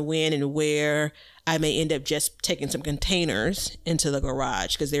 depending on when and where, I may end up just taking some containers into the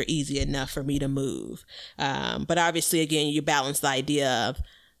garage because they're easy enough for me to move. But obviously, again, you balance the idea of,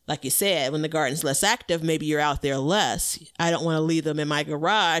 like you said, when the garden's less active, maybe you're out there less. I don't want to leave them in my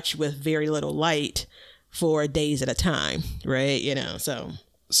garage with very little light for days at a time, right? You know, so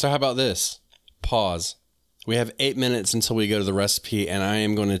how about this? Pause. We have 8 minutes until we go to the recipe, and I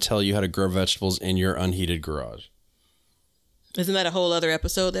am going to tell you how to grow vegetables in your unheated garage. Isn't that a whole other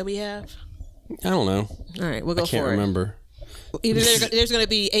episode that we have? I don't know. All right, we'll go for it. I can't remember. Either there's going to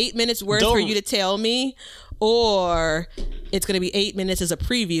be 8 minutes worth for you to tell me, or it's going to be 8 minutes as a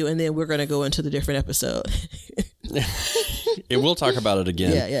preview, and then we're going to go into the different episode. We'll talk about it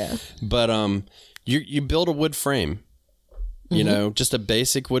again. Yeah. But you build a wood frame. You know, just a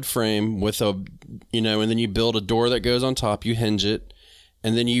basic wood frame with and then you build a door that goes on top, you hinge it,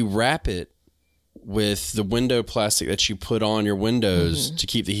 and then you wrap it with the window plastic that you put on your windows to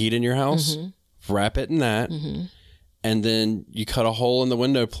keep the heat in your house. Wrap it in that, and then you cut a hole in the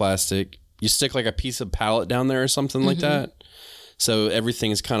window plastic. You stick like a piece of pallet down there or something like that, so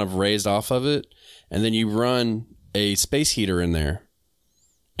everything is kind of raised off of it, and then you run a space heater in there.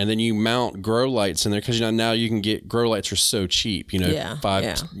 and then you mount grow lights in there because now you can get grow lights are so cheap.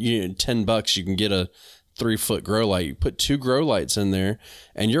 $10 you can get a 3-foot grow light. You put 2 grow lights in there,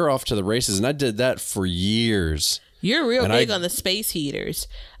 and you're off to the races. And I did that for years. You're real big on the space heaters.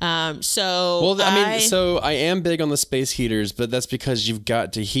 So I am big on the space heaters, but that's because you've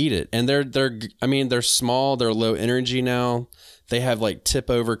got to heat it. And they're small, they're low energy now. They have like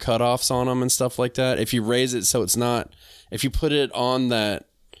tip over cutoffs on them and stuff like that. If you raise it so it's not, if you put it on that,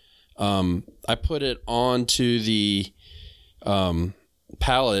 I put it onto the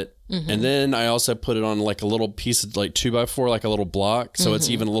pallet, and then I also put it on like a little piece of like 2x4, like a little block, so it's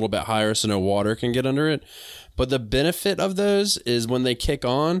even a little bit higher so no water can get under it. But the benefit of those is when they kick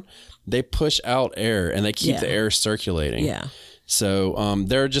on, they push out air and they keep the air circulating. Yeah. So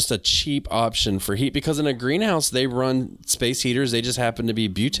they're just a cheap option for heat because in a greenhouse, they run space heaters. They just happen to be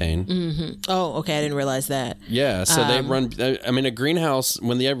butane. Mm-hmm. Oh, okay. I didn't realize that. Yeah. So they run, a greenhouse,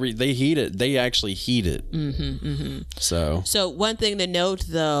 when they heat it, they actually heat it. Mm-hmm, mm-hmm. So one thing to note,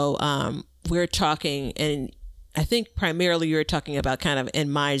 though, we're talking, and I think primarily you're talking about kind of in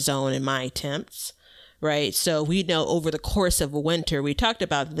my zone and my temps. Right. So we know over the course of winter, we talked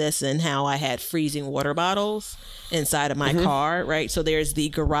about this and how I had freezing water bottles inside of my car. Right. So there's the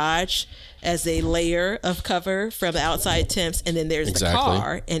garage as a layer of cover from the outside temps. And then there's the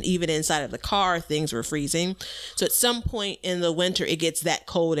car. And even inside of the car, things were freezing. So at some point in the winter, it gets that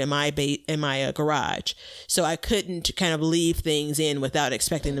cold in my garage. So I couldn't kind of leave things in without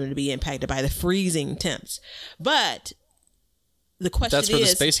expecting them to be impacted by the freezing temps. But the question that's where the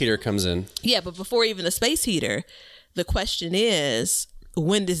space heater comes in. Yeah, but before even the space heater, the question is,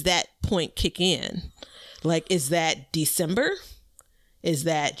 when does that point kick in? Like, is that December? Is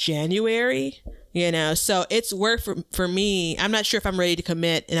that January? So it's work for me. I'm not sure if I'm ready to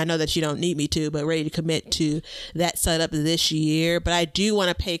commit, and I know that you don't need me to, but ready to commit to that setup this year. But I do want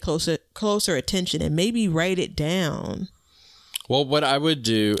to pay closer attention and maybe write it down. Well, what I would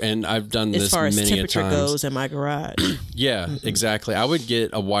do, and I've done this many a times. As far as temperature goes in my garage. Yeah, exactly. I would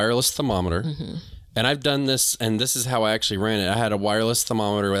get a wireless thermometer, and I've done this, and this is how I actually ran it. I had a wireless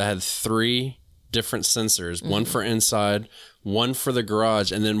thermometer that had 3 different sensors, one for inside, one for the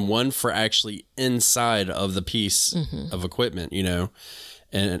garage, and then one for actually inside of the piece of equipment,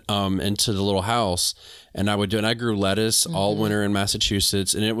 and into the little house. And I would do it. And I grew lettuce all winter in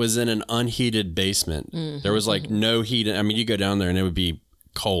Massachusetts, and it was in an unheated basement. There was like no heat. You go down there and it would be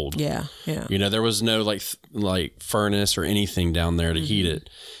cold. Yeah, yeah. There was no like furnace or anything down there to heat it.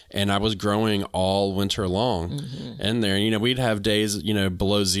 And I was growing all winter long in there. And, we'd have days,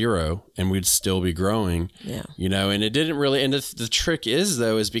 below 0 and we'd still be growing. Yeah. And it didn't really. And the trick is,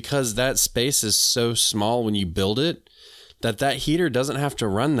 though, is because that space is so small when you build it, that heater doesn't have to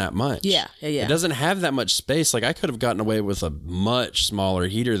run that much. Yeah. It doesn't have that much space. Like I could have gotten away with a much smaller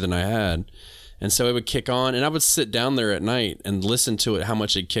heater than I had. And so it would kick on, and I would sit down there at night and listen to it, how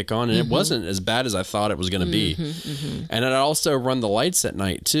much it'd kick on. And it wasn't as bad as I thought it was going to be. And I'd also run the lights at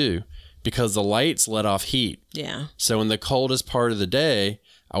night too, because the lights let off heat. Yeah. So in the coldest part of the day,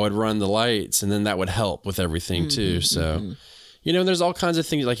 I would run the lights, and then that would help with everything too. So... there's all kinds of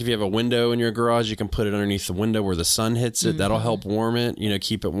things. Like if you have a window in your garage, you can put it underneath the window where the sun hits it. That'll help warm it,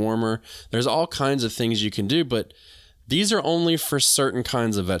 keep it warmer. There's all kinds of things you can do, but these are only for certain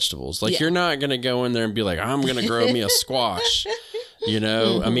kinds of vegetables. Like you're not going to go in there and be like, I'm going to grow me a squash.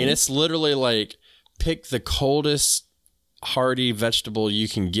 It's literally like pick the coldest hardy vegetable you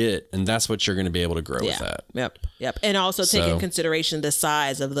can get, and that's what you're going to be able to grow with that. Yep. And also take in consideration the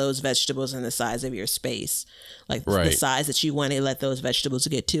size of those vegetables and the size of your space, like the size that you want to let those vegetables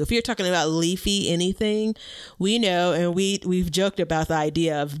get to. If you're talking about leafy anything, we know, and we've joked about the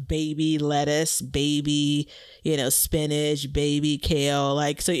idea of baby lettuce, baby spinach, baby kale.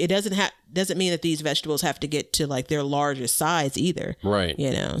 Like, so it doesn't mean that these vegetables have to get to like their largest size either. Right.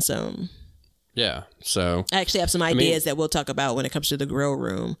 So. Yeah. So I actually have some ideas that we'll talk about when it comes to the grow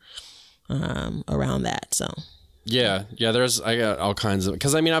room around that. So yeah. I got all kinds of,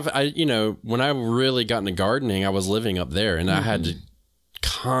 because when I really got into gardening, I was living up there, and I had to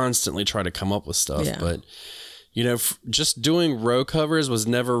constantly try to come up with stuff. Yeah. But just doing row covers was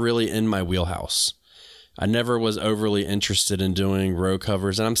never really in my wheelhouse. I never was overly interested in doing row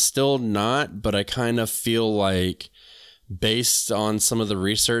covers, and I'm still not. But I kind of feel like, based on some of the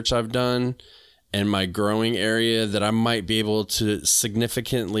research I've done and my growing area, that I might be able to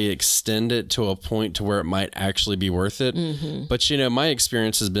significantly extend it to a point to where it might actually be worth it. But, my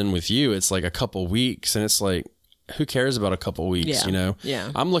experience has been with you. It's like a couple weeks, and it's like, who cares about a couple weeks,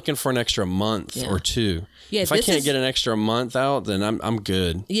 Yeah. I'm looking for an extra month or 2. Yeah, if I can't get an extra month out, then I'm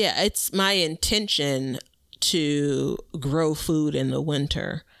good. Yeah, it's my intention to grow food in the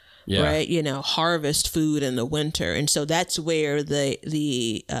winter. Yeah. Right. You know, harvest food in the winter. And so that's where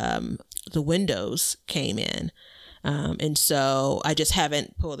the windows came in. And so I just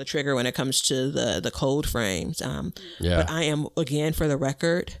haven't pulled the trigger when it comes to the cold frames. But I am, again, for the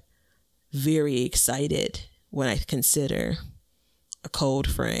record, very excited when I consider a cold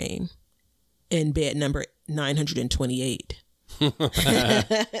frame in bed number 928. So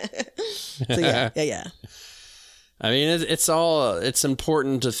yeah. I mean, it's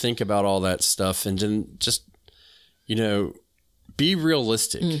important to think about all that stuff and then just, you know, be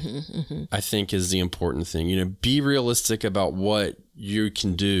realistic, I think is the important thing. You know, be realistic about what you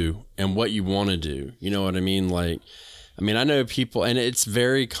can do and what you want to do. You know what I mean? Like, I mean, I know people, and it's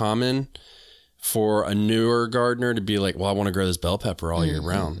very common for a newer gardener to be like, well, I want to grow this bell pepper all year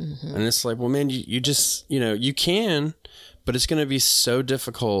round. And it's like, well, man, you just, you know, you can, but it's going to be so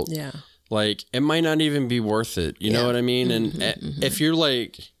difficult. Yeah. Like, it might not even be worth it. You know what I mean? And if you're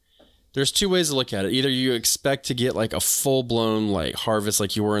like, there's two ways to look at it. Either you expect to get like a full blown like harvest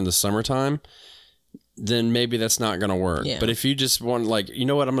like you were in the summertime, then maybe that's not going to work. Yeah. But if you just want like, you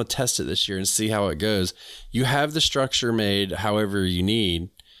know what, I'm going to test it this year and see how it goes. You have the structure made however you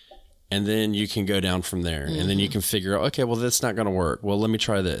need, and then you can go down from there. And then you can figure out, okay, well, that's not going to work. Well, let me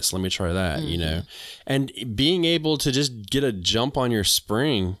try this. Let me try that, you know. And being able to just get a jump on your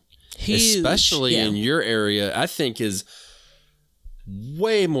spring, huge, especially in your area, I think is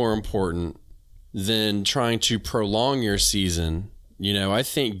way more important than trying to prolong your season. You know, I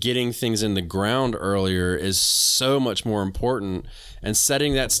think getting things in the ground earlier is so much more important, and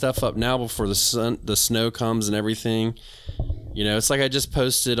setting that stuff up now before the snow comes and everything. You know, it's like I just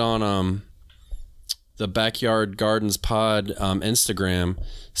posted on the Backyard Gardens Pod Instagram.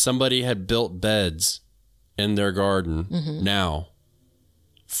 Somebody had built beds in their garden now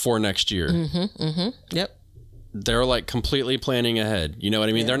for next year. Yep. They're like completely planning ahead. You know what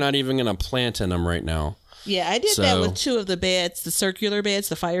I mean? Yeah. They're not even going to plant in them right now. Yeah, I did that with two of the beds, the circular beds,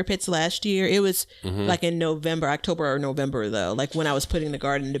 the fire pits last year. It was like in October or November though. Like when I was putting the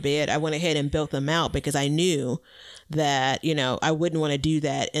garden to bed, I went ahead and built them out because I knew that, you know, I wouldn't want to do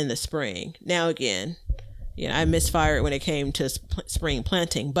that in the spring. Now again, you know, I misfired when it came to spring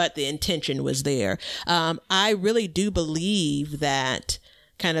planting, but the intention was there. I really do believe that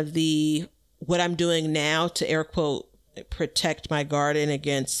kind of what I'm doing now to air quote protect my garden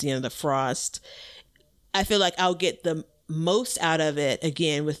against, you know, the frost, I feel like I'll get the most out of it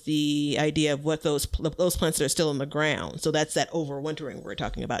again with the idea of what those plants that are still in the ground. So that's that overwintering we're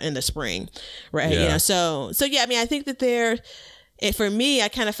talking about in the spring, right? Yeah. You know, so yeah, I mean, I think that for me, I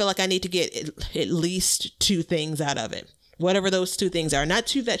kind of feel like I need to get at least two things out of it. Whatever those two things are, not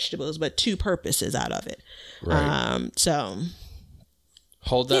two vegetables, but two purposes out of it. Right. So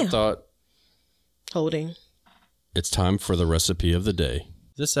hold that thought. Holding. It's time for the recipe of the day.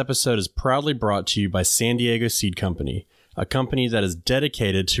 This episode is proudly brought to you by San Diego Seed Company, a company that is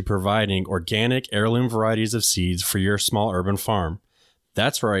dedicated to providing organic heirloom varieties of seeds for your small urban farm.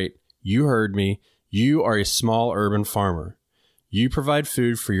 That's right, you heard me. You are a small urban farmer. You provide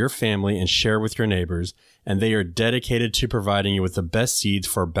food for your family and share with your neighbors, and they are dedicated to providing you with the best seeds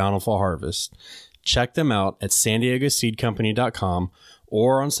for a bountiful harvest. Check them out at sandiegoseedcompany.com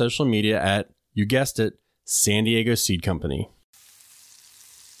or on social media at, you guessed it, San Diego Seed Company.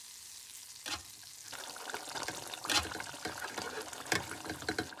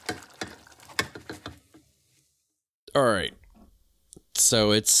 All right.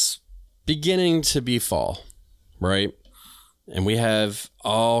 So it's beginning to be fall, right? And we have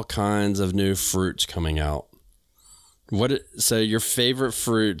all kinds of new fruits coming out. So your favorite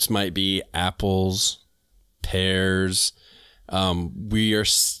fruits might be apples, pears. We are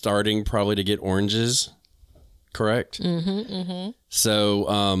starting probably to get oranges, correct? So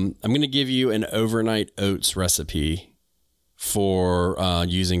I'm going to give you an overnight oats recipe for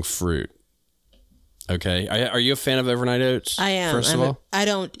using fruit. Okay. Are you a fan of overnight oats? I am. First of all, I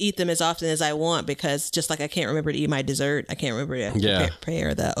don't eat them as often as I want because just like I can't remember to eat my dessert, I can't remember to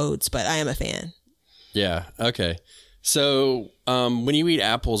prepare the oats, but I am a fan. Yeah. Okay. So when you eat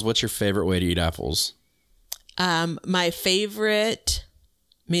apples, what's your favorite way to eat apples? My favorite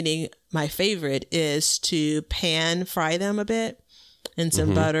is to pan fry them a bit in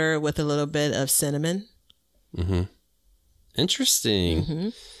some butter with a little bit of cinnamon.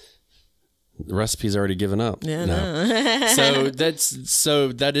 Interesting. The recipe's already given up. Yeah, no. So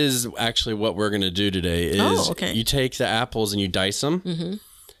that is actually what we're going to do today is you take the apples and you dice them.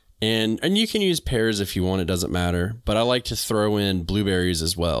 And you can use pears if you want, it doesn't matter. But I like to throw in blueberries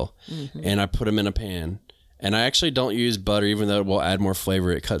as well. And I put them in a pan. And I actually don't use butter, even though it will add more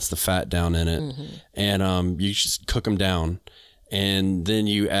flavor. It cuts the fat down in it. And you just cook them down. And then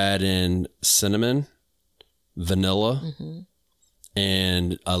you add in cinnamon, vanilla,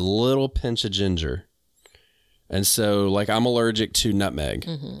 and a little pinch of ginger. And so, like, I'm allergic to nutmeg.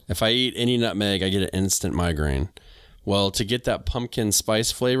 If I eat any nutmeg, I get an instant migraine. Well, to get that pumpkin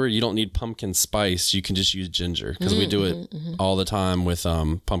spice flavor, you don't need pumpkin spice. You can just use ginger, because we do it all the time with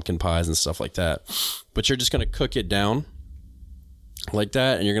pumpkin pies and stuff like that. But you're just going to cook it down like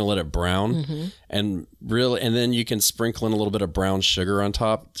that, and you're going to let it brown. And then you can sprinkle in a little bit of brown sugar on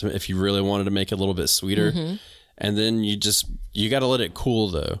top if you really wanted to make it a little bit sweeter. And then you got to let it cool,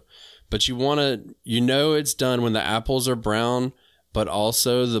 though. But it's done when the apples are brown, but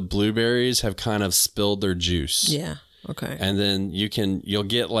also the blueberries have kind of spilled their juice. Yeah. Okay. And then you'll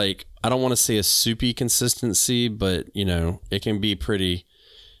get, like, I don't want to say a soupy consistency, but it can be pretty,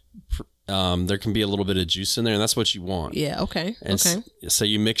 there can be a little bit of juice in there, and that's what you want. Yeah. Okay. And so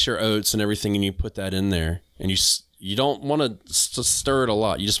you mix your oats and everything, and you put that in there, and you don't want to stir it a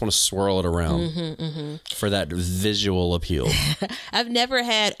lot. You just want to swirl it around for that visual appeal. I've never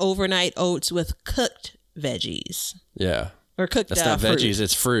had overnight oats with cooked veggies. Yeah. Or cooked That's not fruit. veggies,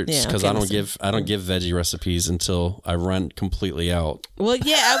 it's fruits, because I don't give veggie recipes until I run completely out. Well,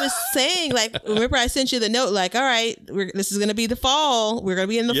 yeah, I was saying, like, remember I sent you the note, like, all right, this is going to be the fall. We're going to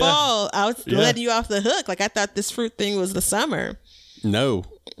be in the fall. I was letting you off the hook. Like, I thought this fruit thing was the summer. No.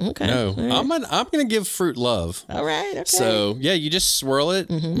 Okay. No. Right. I'm going to give fruit love. All right. Okay. So, yeah, you just swirl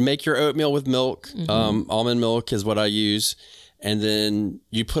it, make your oatmeal with milk. Almond milk is what I use. And then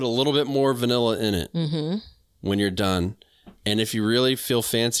you put a little bit more vanilla in it when you're done. And if you really feel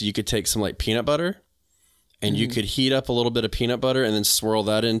fancy, you could take some, like, peanut butter, and you could heat up a little bit of peanut butter and then swirl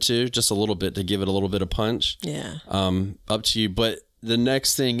that into just a little bit to give it a little bit of punch. Yeah. Up to you. But the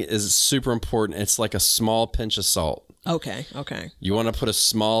next thing is super important. It's like a small pinch of salt. Okay. Okay. You want to put a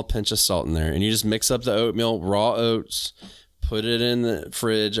small pinch of salt in there, and you just mix up the oatmeal, raw oats, put it in the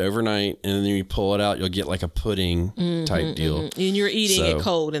fridge overnight, and then you pull it out. You'll get like a pudding type deal. And you're eating it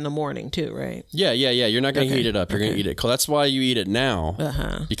cold in the morning too, right? Yeah. You're not going to heat it up. You're going to eat it cold. That's why you eat it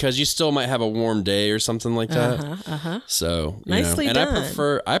now, because you still might have a warm day or something like that. So nicely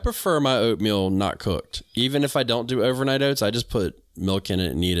done. I prefer my oatmeal not cooked. Even if I don't do overnight oats, I just put milk in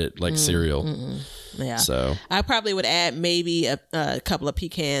it and eat it like cereal. Yeah. So I probably would add maybe a couple of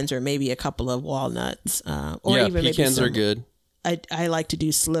pecans or maybe a couple of walnuts. Or even pecans maybe are good. I like to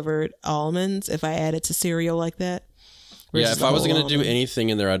do slivered almonds if I add it to cereal like that. Yeah, if I was going to do anything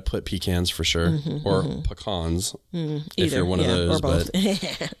in there, I'd put pecans for sure, or pecans if you're one of those. Or both.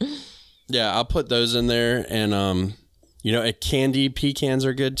 But yeah, I'll put those in there, and candied pecans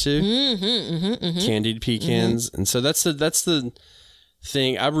are good too. Candied pecans, and so that's the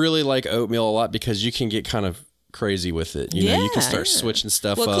thing. I really like oatmeal a lot because you can get kind of crazy with it. You can start switching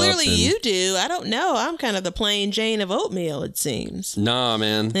stuff up. Well, clearly you do. I don't know. I'm kind of the plain Jane of oatmeal, it seems. Nah,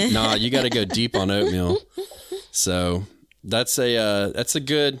 man. Nah, you got to go deep on oatmeal. So that's a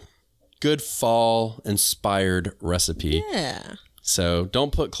good fall inspired recipe. Yeah. So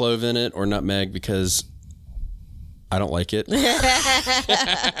don't put clove in it or nutmeg because I don't like it.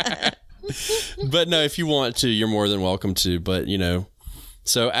 But no, if you want to, you're more than welcome to. But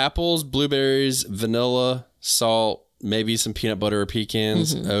so apples, blueberries, vanilla, salt, maybe some peanut butter or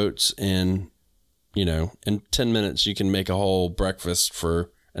pecans, oats, and in 10 minutes you can make a whole breakfast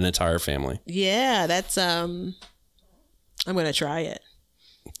for an entire family. Yeah, that's I'm gonna try it.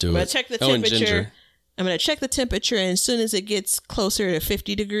 I'm gonna check the temperature. I'm gonna check the temperature, and as soon as it gets closer to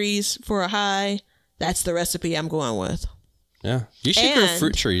 50 degrees for a high, that's the recipe I'm going with. Yeah, you should grow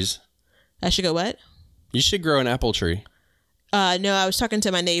fruit trees. I should go what? You should grow an apple tree. No, I was talking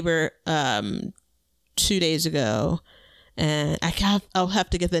to my neighbor 2 days ago, and I'll have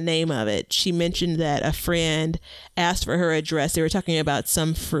to get the name of it. She mentioned that a friend asked for her address. They were talking about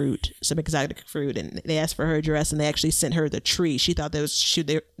some fruit, some exotic fruit, and they asked for her address, and they actually sent her the tree. She thought they were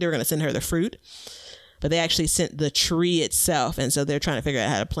going to send her the fruit, but they actually sent the tree itself, and so they're trying to figure out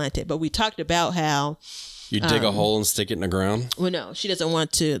how to plant it. But we talked about how you dig a hole and stick it in the ground? Well, no, she doesn't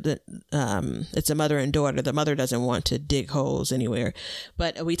want to. It's a mother and daughter. The mother doesn't want to dig holes anywhere.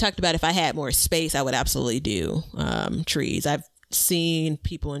 But we talked about if I had more space, I would absolutely do trees. I've seen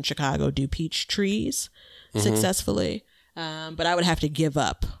people in Chicago do peach trees successfully. But I would have to give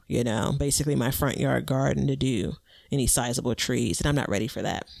up, basically my front yard garden to do any sizable trees. And I'm not ready for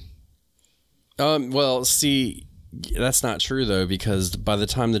that. Well, see, That's not true though, because by the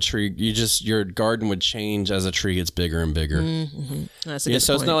time the tree, your garden would change as a tree gets bigger and bigger. Mm-hmm. That's a good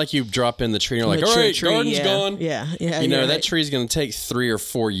so point. it's not like you drop in the tree and you're like, all right, garden's gone. Yeah. You know, that tree's going to take 3 or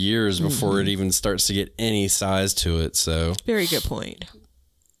 4 years before it even starts to get any size to it. So very good point.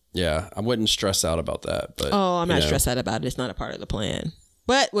 Yeah, I wouldn't stress out about that. But I'm not stressed out about it. It's not a part of the plan.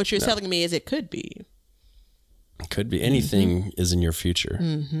 But what you're telling me is it could be. It could be. Anything is in your future.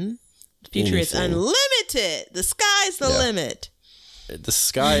 Mm-hmm. The future is unlimited. The sky's the limit. The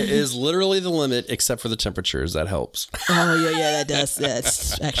sky is literally the limit, except for the temperatures. That helps. Oh, yeah, that does.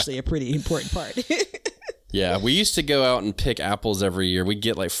 That's actually a pretty important part. Yeah, we used to go out and pick apples every year. We'd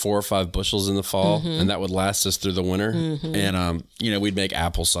get like 4 or 5 bushels in the fall, and that would last us through the winter. And, we'd make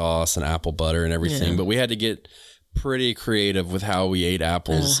applesauce and apple butter and everything. But we had to get pretty creative with how we ate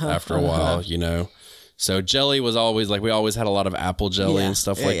apples after a while, you know. So jelly was always like, we always had a lot of apple jelly and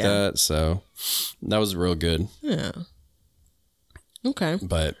stuff like that. So that was real good. Yeah. Okay.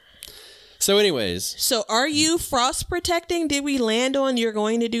 But so anyways. So are you frost protecting? Did we land on you're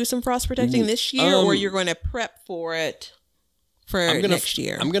going to do some frost protecting this year, or you're going to prep for it for next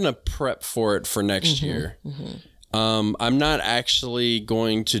year? I'm going to prep for it for next year. I'm not actually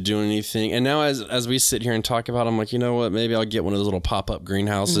going to do anything. And now as we sit here and talk about it, I'm like, you know what? Maybe I'll get one of those little pop-up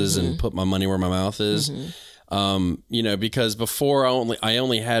greenhouses and put my money where my mouth is. Because before I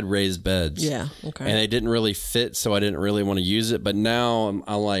only had raised beds. Yeah. Okay. And they didn't really fit, so I didn't really want to use it. But now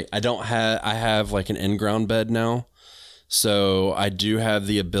I have like an in-ground bed now. So I do have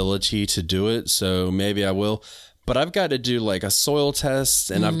the ability to do it. So maybe I will. But I've got to do like a soil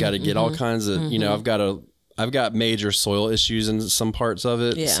test, and I've got to get all kinds of, I've got major soil issues in some parts of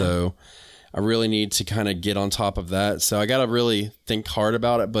it. Yeah. So I really need to kind of get on top of that. So I got to really think hard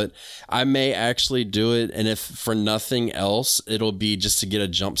about it, but I may actually do it. And if for nothing else, it'll be just to get a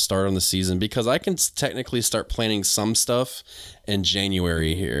jump start on the season, because I can technically start planning some stuff in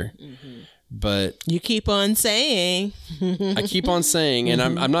January here. But you keep on saying. I keep on saying, and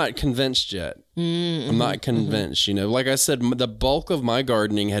I'm not convinced yet. I'm not convinced. Like I said, the bulk of my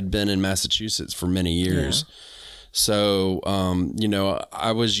gardening had been in Massachusetts for many years. Yeah. So,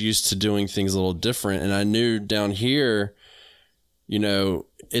 I was used to doing things a little different, and I knew down here,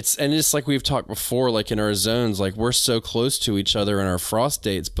 it's like we've talked before, like in our zones, like we're so close to each other in our frost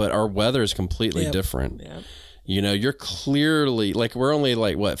dates, but our weather is completely different. Yep. You're clearly like, we're only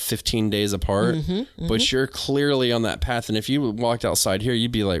like 15 days apart, but you're clearly on that path. And if you walked outside here,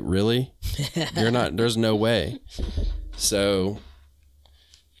 you'd be like, really? You're not, there's no way. So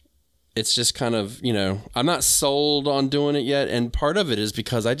it's just kind of, I'm not sold on doing it yet. And part of it is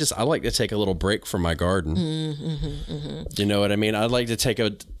because I like to take a little break from my garden. You know what I mean? I'd like to take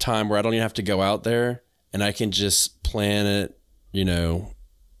a time where I don't even have to go out there, and I can just plan it,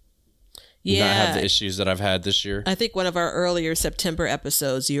 not have the issues that I've had this year. I think one of our earlier September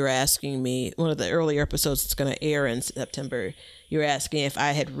episodes, you were asking me, one of the earlier episodes that's going to air in September, you were asking if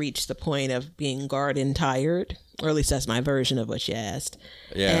I had reached the point of being garden tired, or at least that's my version of what you asked.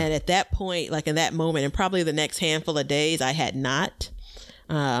 Yeah. And at that point, like in that moment, and probably the next handful of days, I had not.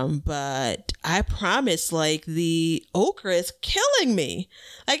 But I promise, like, the okra is killing me.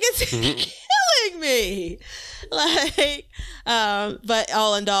 Like, it's killing me. Like, but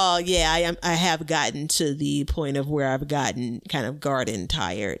all in all, yeah, I have gotten to the point of where I've gotten kind of garden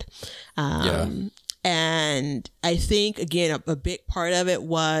tired. And I think, again, a big part of it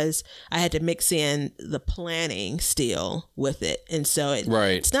was I had to mix in the planning still with it. And so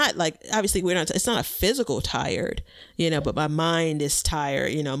it's not like, obviously it's not a physical tired, but my mind is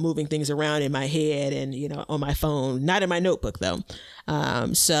tired, moving things around in my head and, on my phone, not in my notebook though.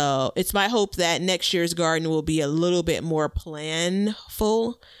 So it's my hope that next year's garden will be a little bit more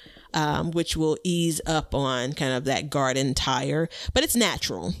planful, which will ease up on kind of that garden tire. But it's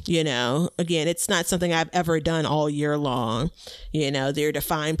natural, Again, it's not something I've ever done all year long. There are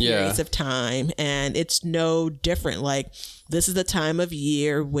defined periods of time, and it's no different. Like, this is the time of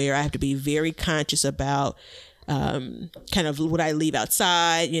year where I have to be very conscious about kind of what I leave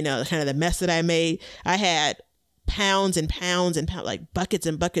outside, kind of the mess that I made. I had pounds and pounds and pounds, like buckets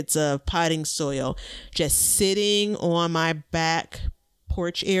and buckets of potting soil just sitting on my back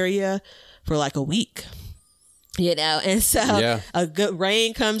porch area for like a week, and so a good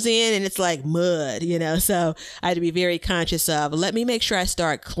rain comes in and it's like mud, so I had to be very conscious of, let me make sure I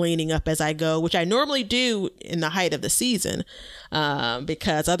start cleaning up as I go, which I normally do in the height of the season,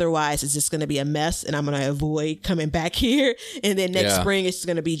 because otherwise it's just going to be a mess and I'm going to avoid coming back here, and then next spring it's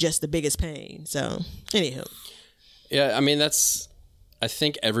going to be just the biggest pain. So anywho, I mean, I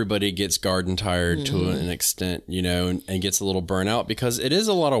think everybody gets garden tired to an extent, and gets a little burnout, because it is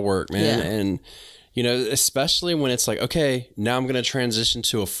a lot of work, man. Yeah. And, you know, especially when it's like, okay, now I'm going to transition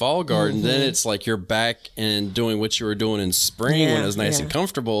to a fall garden. Then it's like you're back and doing what you were doing in spring when it was nice and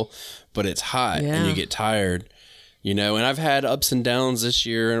comfortable, but it's hot and you get tired, you know. And I've had ups and downs this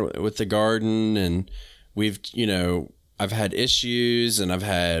year with the garden, and we've, you know, I've had issues and I've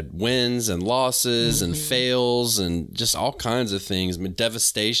had wins and losses and fails and just all kinds of things. I mean,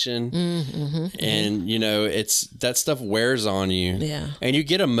 devastation. And, you know, it's that stuff wears on you. Yeah. And you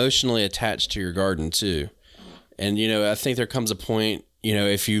get emotionally attached to your garden too. And, you know, I think there comes a point, you know,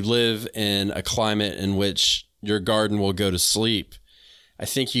 if you live in a climate in which your garden will go to sleep, I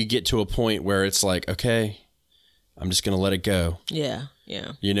think you get to a point where it's like, okay, I'm just going to let it go. Yeah.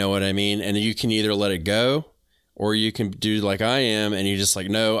 Yeah. You know what I mean? And you can either let it go, or you can do like I am, and you just like,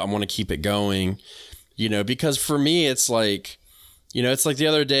 no, I want to keep it going, you know, because for me, it's like, you know, it's like the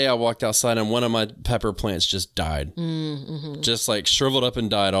other day I walked outside and one of my pepper plants just died, just like shriveled up and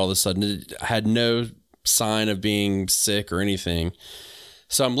died all of a sudden. It had no sign of being sick or anything.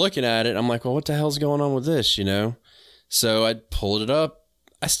 So I'm looking at it. I'm like, well, what the hell's going on with this, you know? So I pulled it up.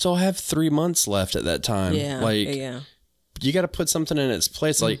 I still have 3 months left at that time. You got to put something in its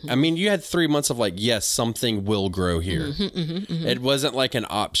place. Like, I mean, you had 3 months of like, yes, something will grow here. It wasn't like an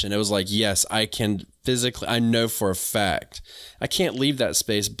option. It was like, yes, I can physically, I know for a fact, I can't leave that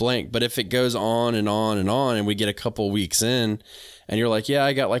space blank. But if it goes on and on and on, and we get a couple weeks in and you're like, yeah,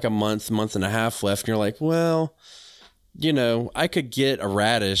 I got like a month and a half left. And you're like, well, you know, I could get a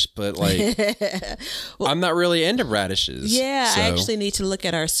radish, but like, well, I'm not really into radishes. Yeah, so I actually need to look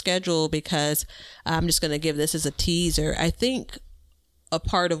at our schedule, because I'm just going to give this as a teaser. I think a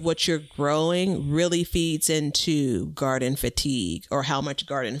part of what you're growing really feeds into garden fatigue, or how much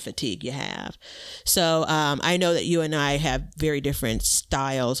garden fatigue you have. So I know that you and I have very different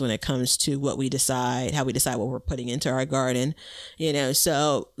styles when it comes to what we decide, how we decide what we're putting into our garden, you know.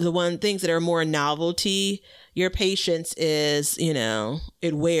 So the things that are more novelty, your patience is, you know,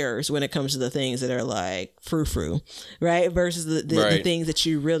 it wears when it comes to the things that are like frou-frou, right? Versus the things that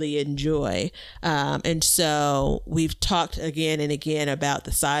you really enjoy. And so we've talked again and again about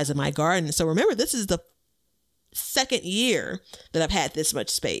the size of my garden. So remember, this is the second year that I've had this much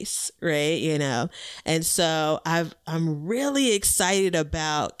space, right? You know, and so I'm really excited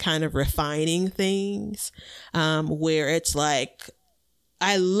about kind of refining things, where it's like,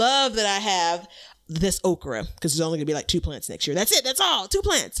 I love that I have this okra, because there's only gonna be like 2 plants next year. That's it. That's all. 2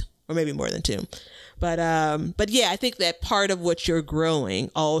 plants, or maybe more than 2. But yeah, I think that part of what you're growing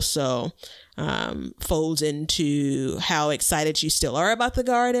also folds into how excited you still are about the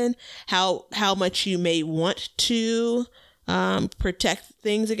garden, how much you may want to protect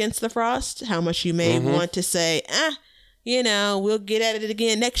things against the frost, how much you may want to say, you know, we'll get at it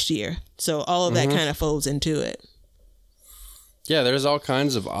again next year. So all of that kind of folds into it. Yeah, there's all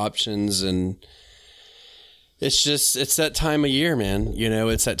kinds of options, and it's that time of year, man. You know,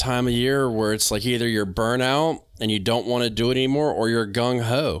 it's that time of year where it's like either you're burnout and you don't want to do it anymore, or you're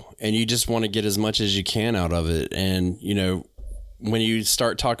gung-ho and you just want to get as much as you can out of it. And, you know, when you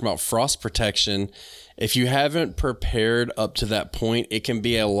start talking about frost protection, if you haven't prepared up to that point, it can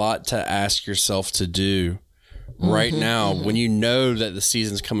be a lot to ask yourself to do right now, when you know that the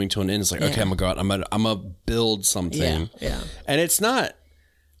season's coming to an end. It's like, okay, I'm gonna build something. And it's not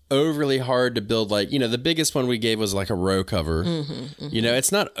overly hard to build. Like, you know, the biggest one we gave was like a row cover. You know,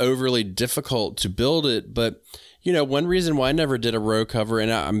 it's not overly difficult to build it, but you know, one reason why I never did a row cover,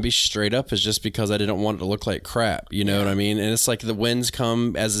 and I'm be straight up, is just because I didn't want it to look like crap. You know what I mean? And it's like the winds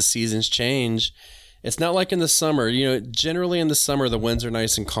come as the seasons change. It's not like in the summer. You know, generally in the summer the winds are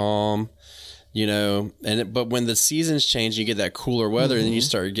nice and calm, you know, but when the seasons change, you get that cooler weather, and then you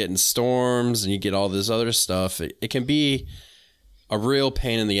start getting storms and you get all this other stuff. It can be a real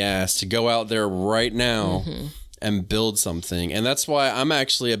pain in the ass to go out there right now and build something. And that's why I'm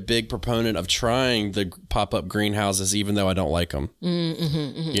actually a big proponent of trying the pop-up greenhouses, even though I don't like them.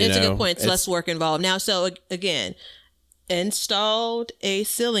 It's a good point. It's less work involved. Now, so again, installed a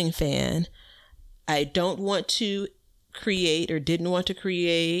ceiling fan. I don't want to create, or didn't want to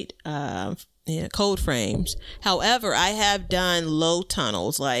create, cold frames. However, I have done low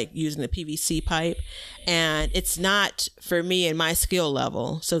tunnels, like using the PVC pipe, and it's not for me and my skill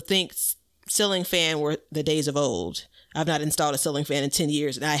level. So think ceiling fan were the days of old. I've not installed a ceiling fan in 10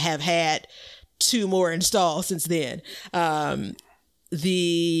 years, and I have had 2 more installed since then.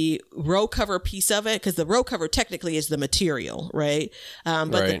 The row cover piece of it, because the row cover technically is the material, right?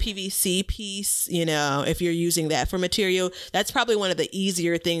 But the PVC piece, you know, if you're using that for material, that's probably one of the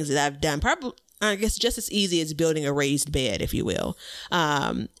easier things that I've done. Probably, I guess just as easy as building a raised bed, if you will.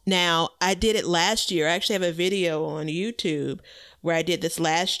 Now, I did it last year. I actually have a video on YouTube where I did this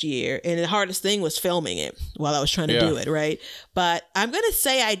last year, and the hardest thing was filming it while I was trying to do it, right? But I'm going to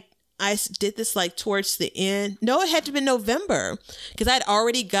say I did this like towards the end. No, it had to be November, because I'd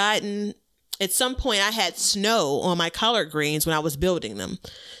already gotten, at some point I had snow on my collard greens when I was building them.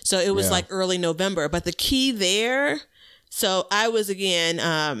 So it was like early November. But the key there, so I was again,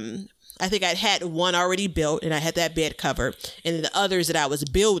 I think I'd had one already built and I had that bed covered. And then the others that I was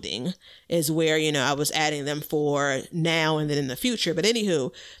building is where, you know, I was adding them for now and then in the future. But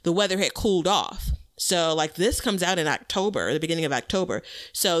anywho, the weather had cooled off. So like this comes out in October, the beginning of October.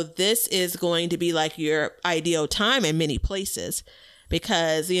 So this is going to be like your ideal time in many places,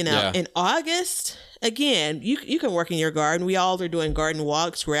 because, you know, in August, again, you can work in your garden. We all are doing garden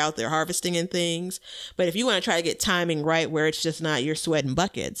walks. We're out there harvesting and things. But if you want to try to get timing right where it's just not you're sweating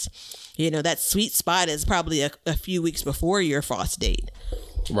buckets, you know, that sweet spot is probably a few weeks before your frost date.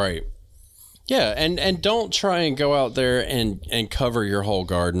 Right. Yeah. And don't try and go out there and cover your whole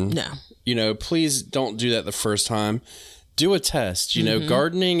garden. No. You know, please don't do that the first time. Do a test. You know,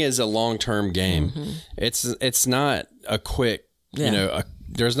 gardening is a long-term game. It's not a quick, you know,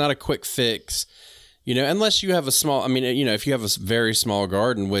 there's not a quick fix, you know, unless you have a small, I mean, you know, if you have a very small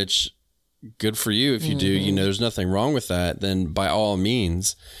garden, which good for you if you do, you know, there's nothing wrong with that, then by all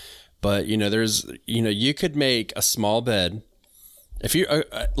means. But, you know, there's, you know, you could make a small bed. If you,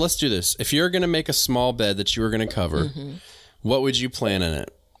 let's do this. If you're going to make a small bed that you were going to cover, what would you plant in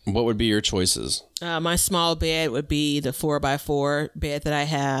it? What would be your choices? My small bed would be the 4x4 bed that I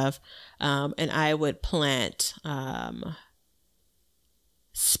have. And I would plant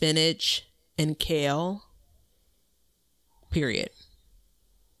spinach and kale, period.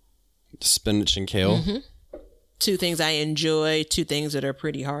 Spinach and kale? Two things I enjoy, two things that are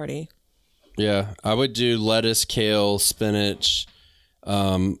pretty hardy. Yeah, I would do lettuce, kale, spinach.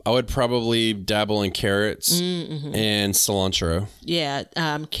 I would probably dabble in carrots and cilantro. Yeah,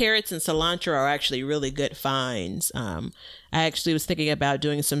 carrots and cilantro are actually really good finds. I actually was thinking about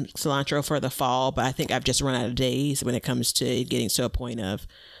doing some cilantro for the fall, but I think I've just run out of days when it comes to getting to a point of,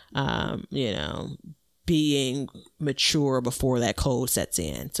 you know, being mature before that cold sets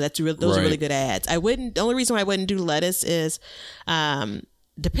in. So that's those are really good ads. The only reason why I wouldn't do lettuce is,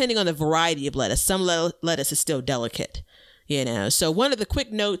 depending on the variety of lettuce, some lettuce is still delicate. You know, so one of the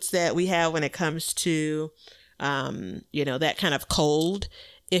quick notes that we have when it comes to, you know, that kind of cold,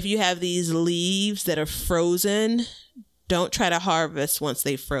 if you have these leaves that are frozen, don't try to harvest once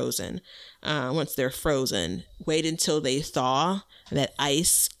they're frozen. Wait until they thaw and that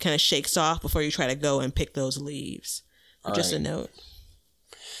ice kind of shakes off before you try to go and pick those leaves. Just a note.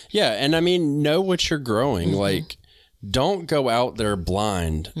 Yeah. And I mean, know what you're growing. Like, don't go out there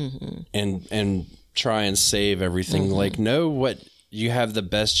blind and try and save everything. Like, know what you have the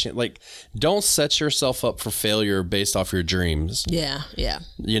best chance. Like, don't set yourself up for failure based off your dreams. Yeah.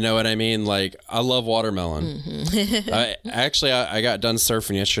 You know what I mean? Like, I love watermelon. I got done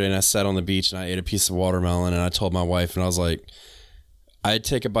surfing yesterday and I sat on the beach and I ate a piece of watermelon and I told my wife, and I was like, I'd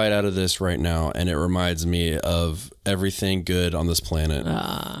take a bite out of this right now and it reminds me of everything good on this planet.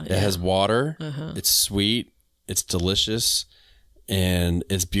 It has water, it's sweet, it's delicious, and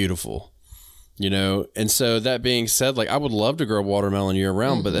it's beautiful. You know, and so that being said, like, I would love to grow watermelon year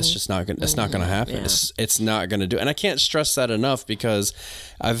round, but that's just not going. It's not going to happen. Yeah. It's not going to do. And I can't stress that enough, because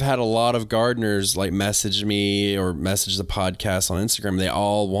I've had a lot of gardeners like message me or message the podcast on Instagram. They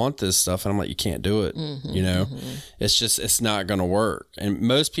all want this stuff, and I'm like, you can't do it. You know, it's not going to work. And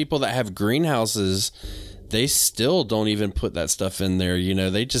most people that have greenhouses, they still don't even put that stuff in there. You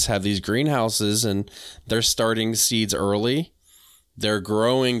know, they just have these greenhouses and they're starting seeds early. They're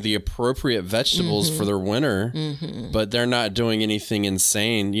growing the appropriate vegetables for their winter, but they're not doing anything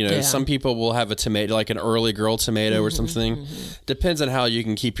insane. You know, some people will have a tomato, like an early girl tomato or something. Depends on how you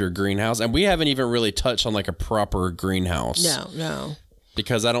can keep your greenhouse. And we haven't even really touched on like a proper greenhouse. No.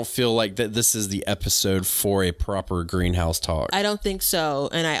 Because I don't feel like that this is the episode for a proper greenhouse talk. I don't think so.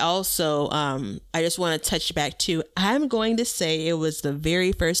 And I also, I just want to touch back to, I'm going to say it was the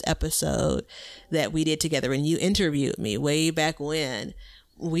very first episode that we did together and you interviewed me way back when.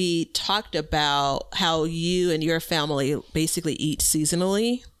 We talked about how you and your family basically eat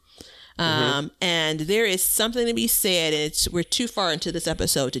seasonally. And there is something to be said, and we're too far into this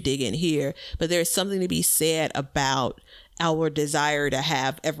episode to dig in here, but there's something to be said about our desire to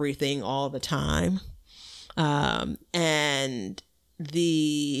have everything all the time, and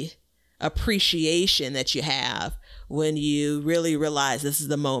the appreciation that you have when you really realize this is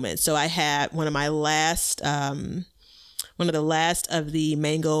the moment. So I had one of the last of the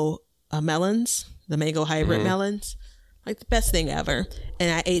mango melons, the mango hybrid melons. Like the best thing ever.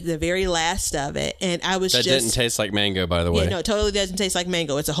 And I ate the very last of it. And I was That didn't taste like mango, by the way. Yeah, no, it totally doesn't taste like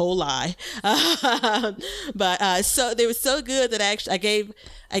mango. It's a whole lie. But so they were so good that I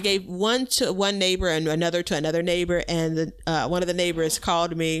gave one to one neighbor and another to another neighbor. And one of the neighbors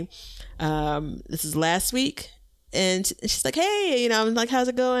called me. This is last week. And she's like, hey, I'm like, how's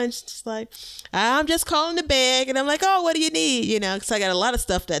it going? She's like, I'm just calling the bag. And I'm like, oh, what do you need? Because I got a lot of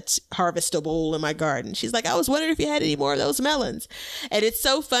stuff that's harvestable in my garden. She's like, I was wondering if you had any more of those melons. And it's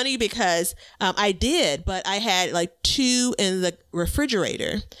so funny because I did, but I had like 2 in the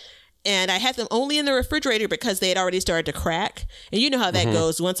refrigerator. And I had them only in the refrigerator because they had already started to crack. And you know how that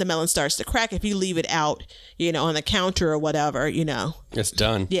goes. Once a melon starts to crack, if you leave it out, on the counter or whatever, It's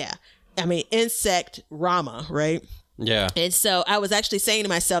done. Yeah. I mean, insect Rama, right? Yeah. And so I was actually saying to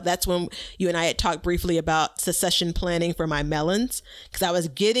myself, that's when you and I had talked briefly about succession planning for my melons, because I was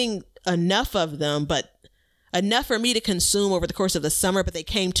getting enough of them, but enough for me to consume over the course of the summer, but they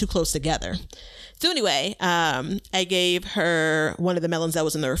came too close together. So anyway, I gave her one of the melons that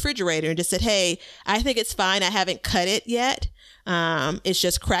was in the refrigerator and just said, hey, I think it's fine. I haven't cut it yet. It's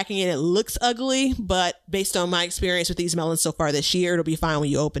just cracking and it looks ugly, but based on my experience with these melons so far this year, it'll be fine when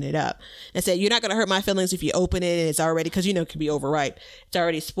you open it up. And said, you're not going to hurt my feelings if you open it and it's already, because it can be overripe. It's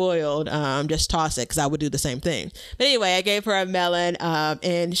already spoiled. Just toss it, because I would do the same thing. But anyway, I gave her a melon,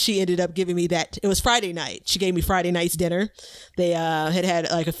 and she ended up giving me that. It was Friday night. She gave me Friday night's dinner. They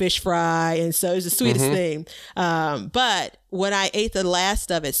had like a fish fry, and so it was the sweetest thing. But when I ate the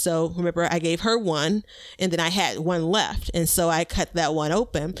last of it, so remember I gave her one and then I had one left. And so I cut that one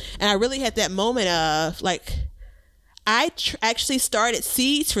open, and I really had that moment of like, I actually started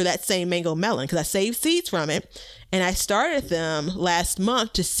seeds for that same mango melon because I saved seeds from it. And I started them last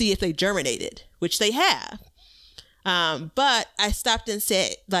month to see if they germinated, which they have. But I stopped and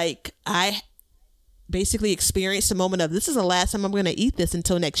said, like, I basically experienced a moment of, this is the last time I'm going to eat this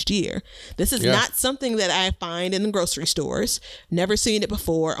until next year. This is not something that I find in the grocery stores. Never seen it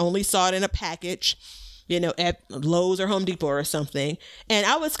before. Only saw it in a package, at Lowe's or Home Depot or something. And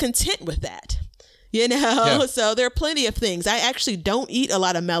I was content with that. So there are plenty of things. I actually don't eat a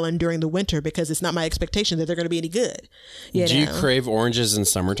lot of melon during the winter because it's not my expectation that they're going to be any good. Do you crave oranges in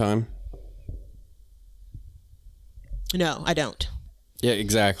summertime? No, I don't. Yeah,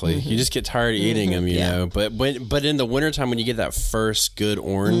 exactly. You just get tired of eating them, you know. But in the wintertime, when you get that first good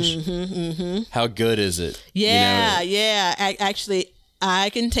orange, how good is it? Yeah, yeah. I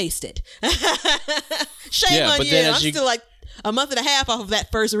can taste it. Shame on you. I'm still like a month and a half off of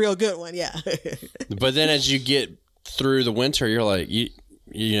that first real good one. Yeah. But then as you get through the winter, you're like,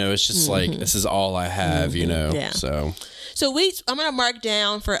 it's just like, this is all I have, Yeah. So I'm going to mark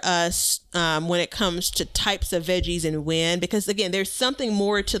down for us when it comes to types of veggies and when, because again, there's something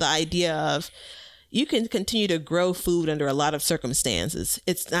more to the idea of you can continue to grow food under a lot of circumstances.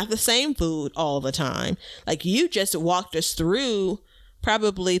 It's not the same food all the time. Like you just walked us through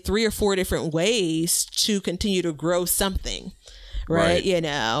probably 3 or 4 different ways to continue to grow something. Right.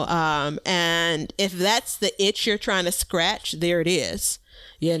 And if that's the itch you're trying to scratch, there it is.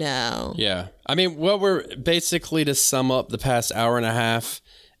 Yeah. I mean, what we're basically, to sum up the past hour and a half,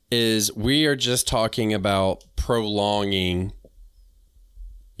 is we are just talking about prolonging,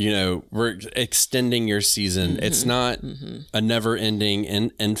 we're extending your season. It's not a never ending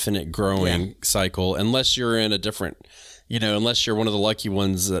and infinite growing cycle, unless you're in a different, unless you're one of the lucky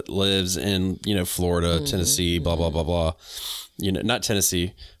ones that lives in, Florida, Tennessee, blah, blah, blah, blah. Not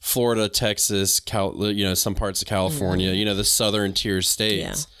Tennessee, Florida, Texas, some parts of California, the southern tier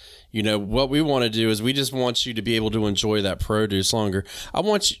states. Yeah. What we want to do is we just want you to be able to enjoy that produce longer. I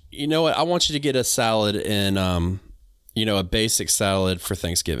want you, I want you to get a salad and, a basic salad for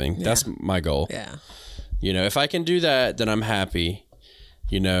Thanksgiving. Yeah. That's my goal. Yeah. If I can do that, then I'm happy.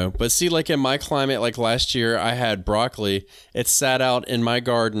 But see, like in my climate, like last year, I had broccoli. It sat out in my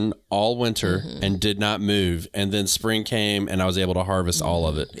garden all winter and did not move. And then spring came and I was able to harvest all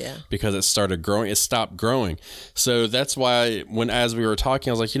of it because it started growing. It stopped growing. So that's why as we were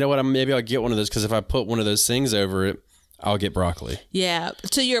talking, I was like, you know what, maybe I'll get one of those, because if I put one of those things over it, I'll get broccoli. Yeah.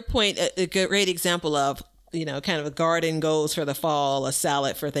 To your point, a great example of, kind of a garden goes for the fall, a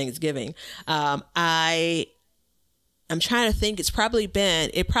salad for Thanksgiving. I'm trying to think. It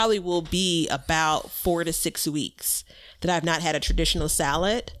probably will be about 4 to 6 weeks that I've not had a traditional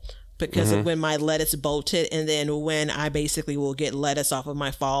salad because of when my lettuce bolted, and then when I basically will get lettuce off of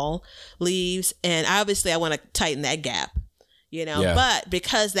my fall leaves. And obviously I want to tighten that gap, but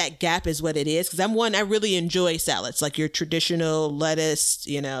because that gap is what it is, because I really enjoy salads, like your traditional lettuce,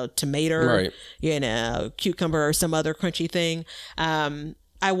 tomato, cucumber or some other crunchy thing.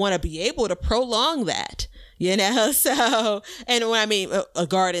 I want to be able to prolong that, you know? So, and when I mean a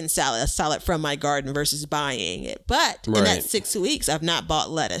garden salad, a salad from my garden versus buying it. But in that 6 weeks, I've not bought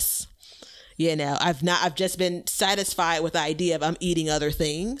lettuce. You know, I've just been satisfied with the idea of I'm eating other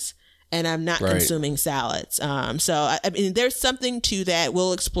things and I'm not consuming salads. So, I mean, there's something to that.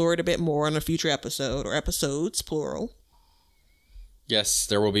 We'll explore it a bit more on a future episode, or episodes, plural. Yes,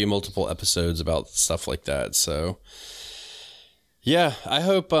 there will be multiple episodes about stuff like that. So, yeah, I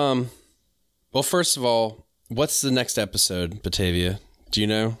hope, well, first of all, what's the next episode, Batavia? Do you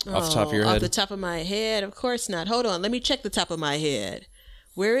know off the top of your head? Off the top of my head? Of course not. Hold on. Let me check the top of my head.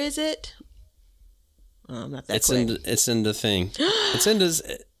 Where is it? Oh, I'm not that quick. It's in the thing. It's in this.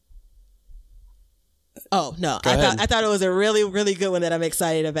 Oh, no. I thought it was a really, really good one that I'm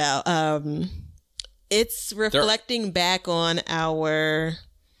excited about. It's reflecting back on our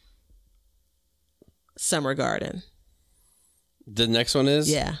summer garden. The next one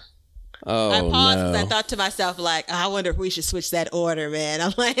is? Yeah. Oh, I paused because no. I thought to myself, like, I wonder if we should switch that order, man.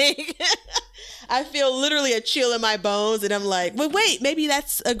 I'm like, I feel literally a chill in my bones. And I'm like, well, wait, maybe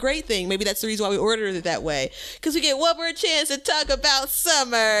that's a great thing. Maybe that's the reason why we ordered it that way. Because we get one more chance to talk about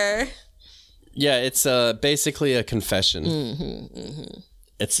summer. Yeah, it's basically a confession.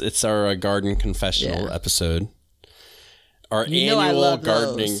 It's our garden confessional episode. Our annual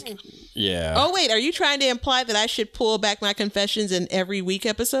gardening. Those. Yeah. Oh, wait, are you trying to imply that I should pull back my confessions in every week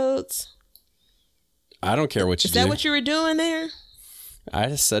episodes? I don't care what you do. Is that what you were doing there? I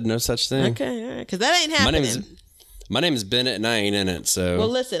just said no such thing. Okay, all right, because that ain't happening. My name is Bennett, and I ain't in it. So. Well,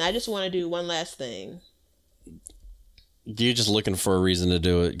 listen, I just want to do one last thing. You're just looking for a reason to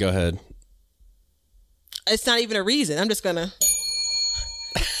do it. Go ahead. It's not even a reason. I'm just gonna.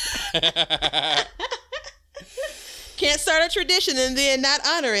 Can't start a tradition and then not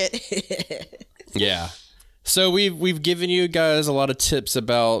honor it. Yeah. So we've given you guys a lot of tips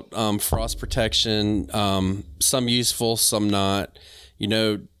about frost protection, some useful, some not. You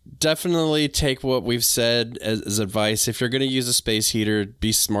know, definitely take what we've said as advice. If you're going to use a space heater,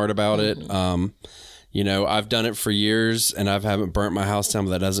 be smart about it. You know, I've done it for years and I haven't burnt my house down,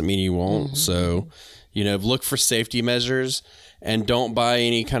 but that doesn't mean you won't. So, you know, look for safety measures. And don't buy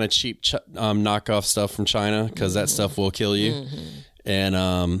any kind of cheap knockoff stuff from China, because that stuff will kill you.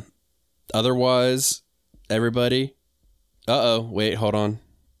 And otherwise, everybody... wait, hold on.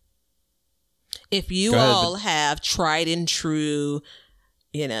 If you all have tried and true,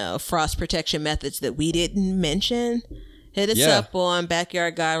 you know, frost protection methods that we didn't mention, hit us up on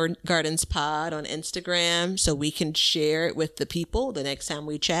Backyard Gardens Pod on Instagram so we can share it with the people the next time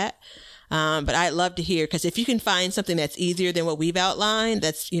we chat. But I'd love to hear, because if you can find something that's easier than what we've outlined,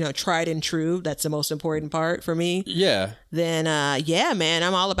 that's, you know, tried and true, that's the most important part for me. Yeah. Then, yeah, man,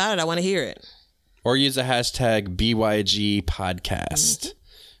 I'm all about it. I want to hear it. Or use a hashtag BYG podcast.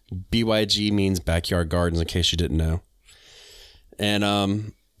 BYG means Backyard Gardens, in case you didn't know.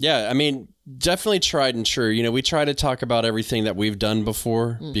 And, yeah, I mean, definitely tried and true. You know, we try to talk about everything that we've done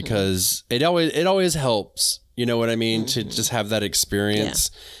before because it always helps. You know what I mean? To just have that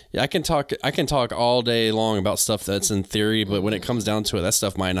experience. Yeah, I can talk all day long about stuff that's in theory, but when it comes down to it, that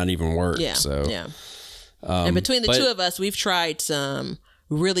stuff might not even work. Yeah. So yeah. And between the two of us, we've tried some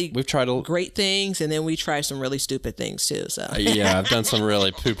great things, and then we tried some really stupid things too. So yeah, I've done some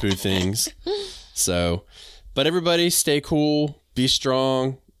really poo-poo things. So, but everybody, stay cool, be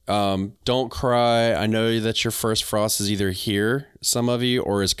strong. Don't cry. I know that your first frost is either here, some of you,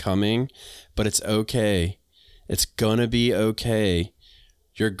 or is coming, but it's okay. It's gonna be okay.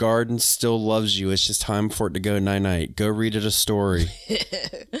 Your garden still loves you. It's just time for it to go night-night. Go read it a story.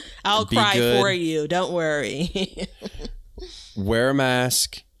 I'll cry for you. Don't worry. Wear a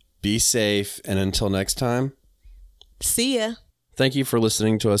mask. Be safe. And until next time. See ya. Thank you for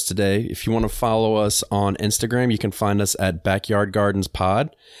listening to us today. If you want to follow us on Instagram, you can find us at Backyard Gardens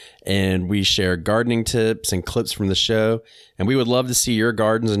Pod. And we share gardening tips and clips from the show. And we would love to see your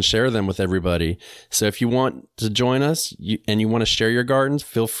gardens and share them with everybody. So if you want to join us and you want to share your gardens,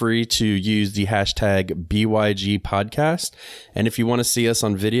 feel free to use the hashtag BYG podcast. And if you want to see us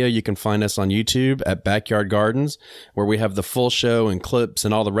on video, you can find us on YouTube at Backyard Gardens, where we have the full show and clips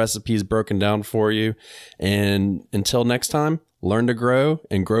and all the recipes broken down for you. And until next time, learn to grow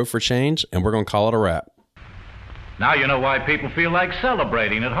and grow for change. And we're going to call it a wrap. Now you know why people feel like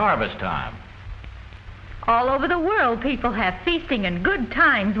celebrating at harvest time. All over the world, people have feasting and good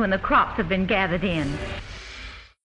times when the crops have been gathered in.